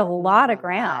covered a lot of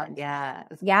ground. Yeah.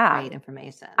 Great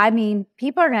information. I mean,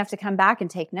 people are going to have to come back and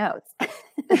take notes.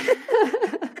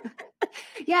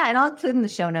 Yeah. And I'll include in the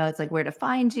show notes, like where to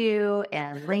find you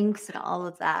and links and all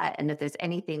of that. And if there's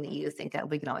anything that you think that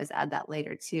we can always add that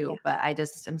later too. Yeah. But I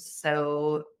just am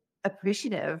so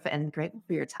appreciative and grateful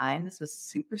for your time. This was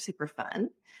super, super fun.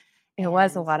 It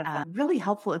was a lot of fun. Really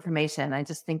helpful information. I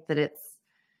just think that it's,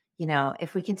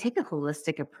 if we can take a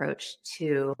holistic approach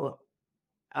to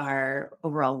our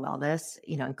overall wellness,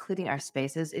 including our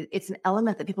spaces. It's an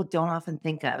element that people don't often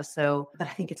think of. So, but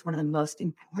I think it's one of the most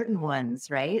important ones,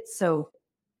 right? So,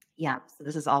 yeah, so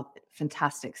this is all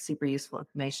fantastic, super useful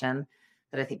information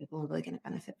that I think people are really going to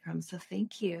benefit from. So,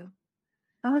 thank you.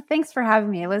 Oh, thanks for having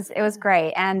me. It was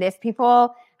great. And if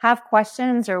people have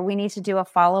questions or we need to do a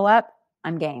follow-up,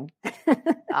 I'm game.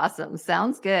 Awesome.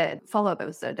 Sounds good. Follow-up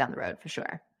episode down the road for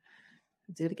sure.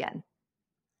 Do it again.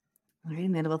 All right,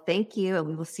 Amanda. Well, thank you. And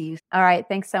we will see you. All right.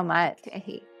 Thanks so much.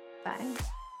 Okay. Bye.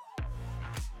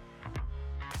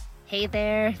 Hey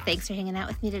there, thanks for hanging out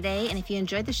with me today. And if you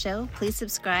enjoyed the show, please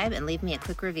subscribe and leave me a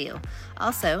quick review.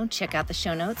 Also, check out the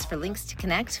show notes for links to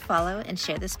connect, follow, and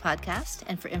share this podcast,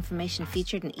 and for information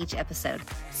featured in each episode.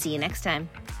 See you next time.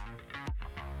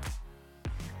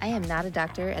 I am not a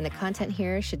doctor, and the content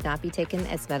here should not be taken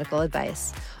as medical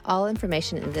advice. All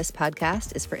information in this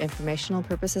podcast is for informational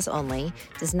purposes only,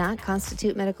 does not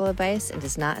constitute medical advice, and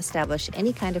does not establish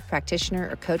any kind of practitioner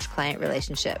or coach-client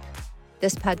relationship.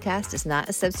 This podcast is not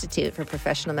a substitute for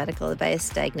professional medical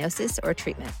advice, diagnosis, or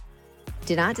treatment.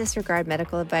 Do not disregard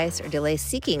medical advice or delay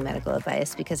seeking medical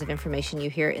advice because of information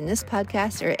you hear in this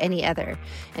podcast or any other,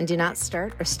 and do not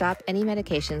start or stop any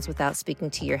medications without speaking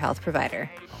to your health provider.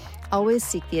 Always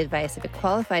seek the advice of a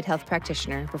qualified health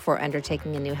practitioner before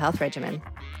undertaking a new health regimen.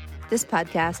 This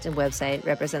podcast and website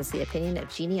represents the opinion of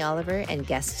Jeannie Oliver and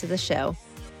guests to the show.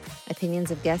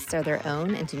 Opinions of guests are their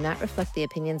own and do not reflect the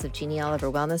opinions of Jeannie Oliver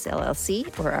Wellness,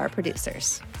 LLC, or our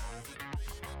producers.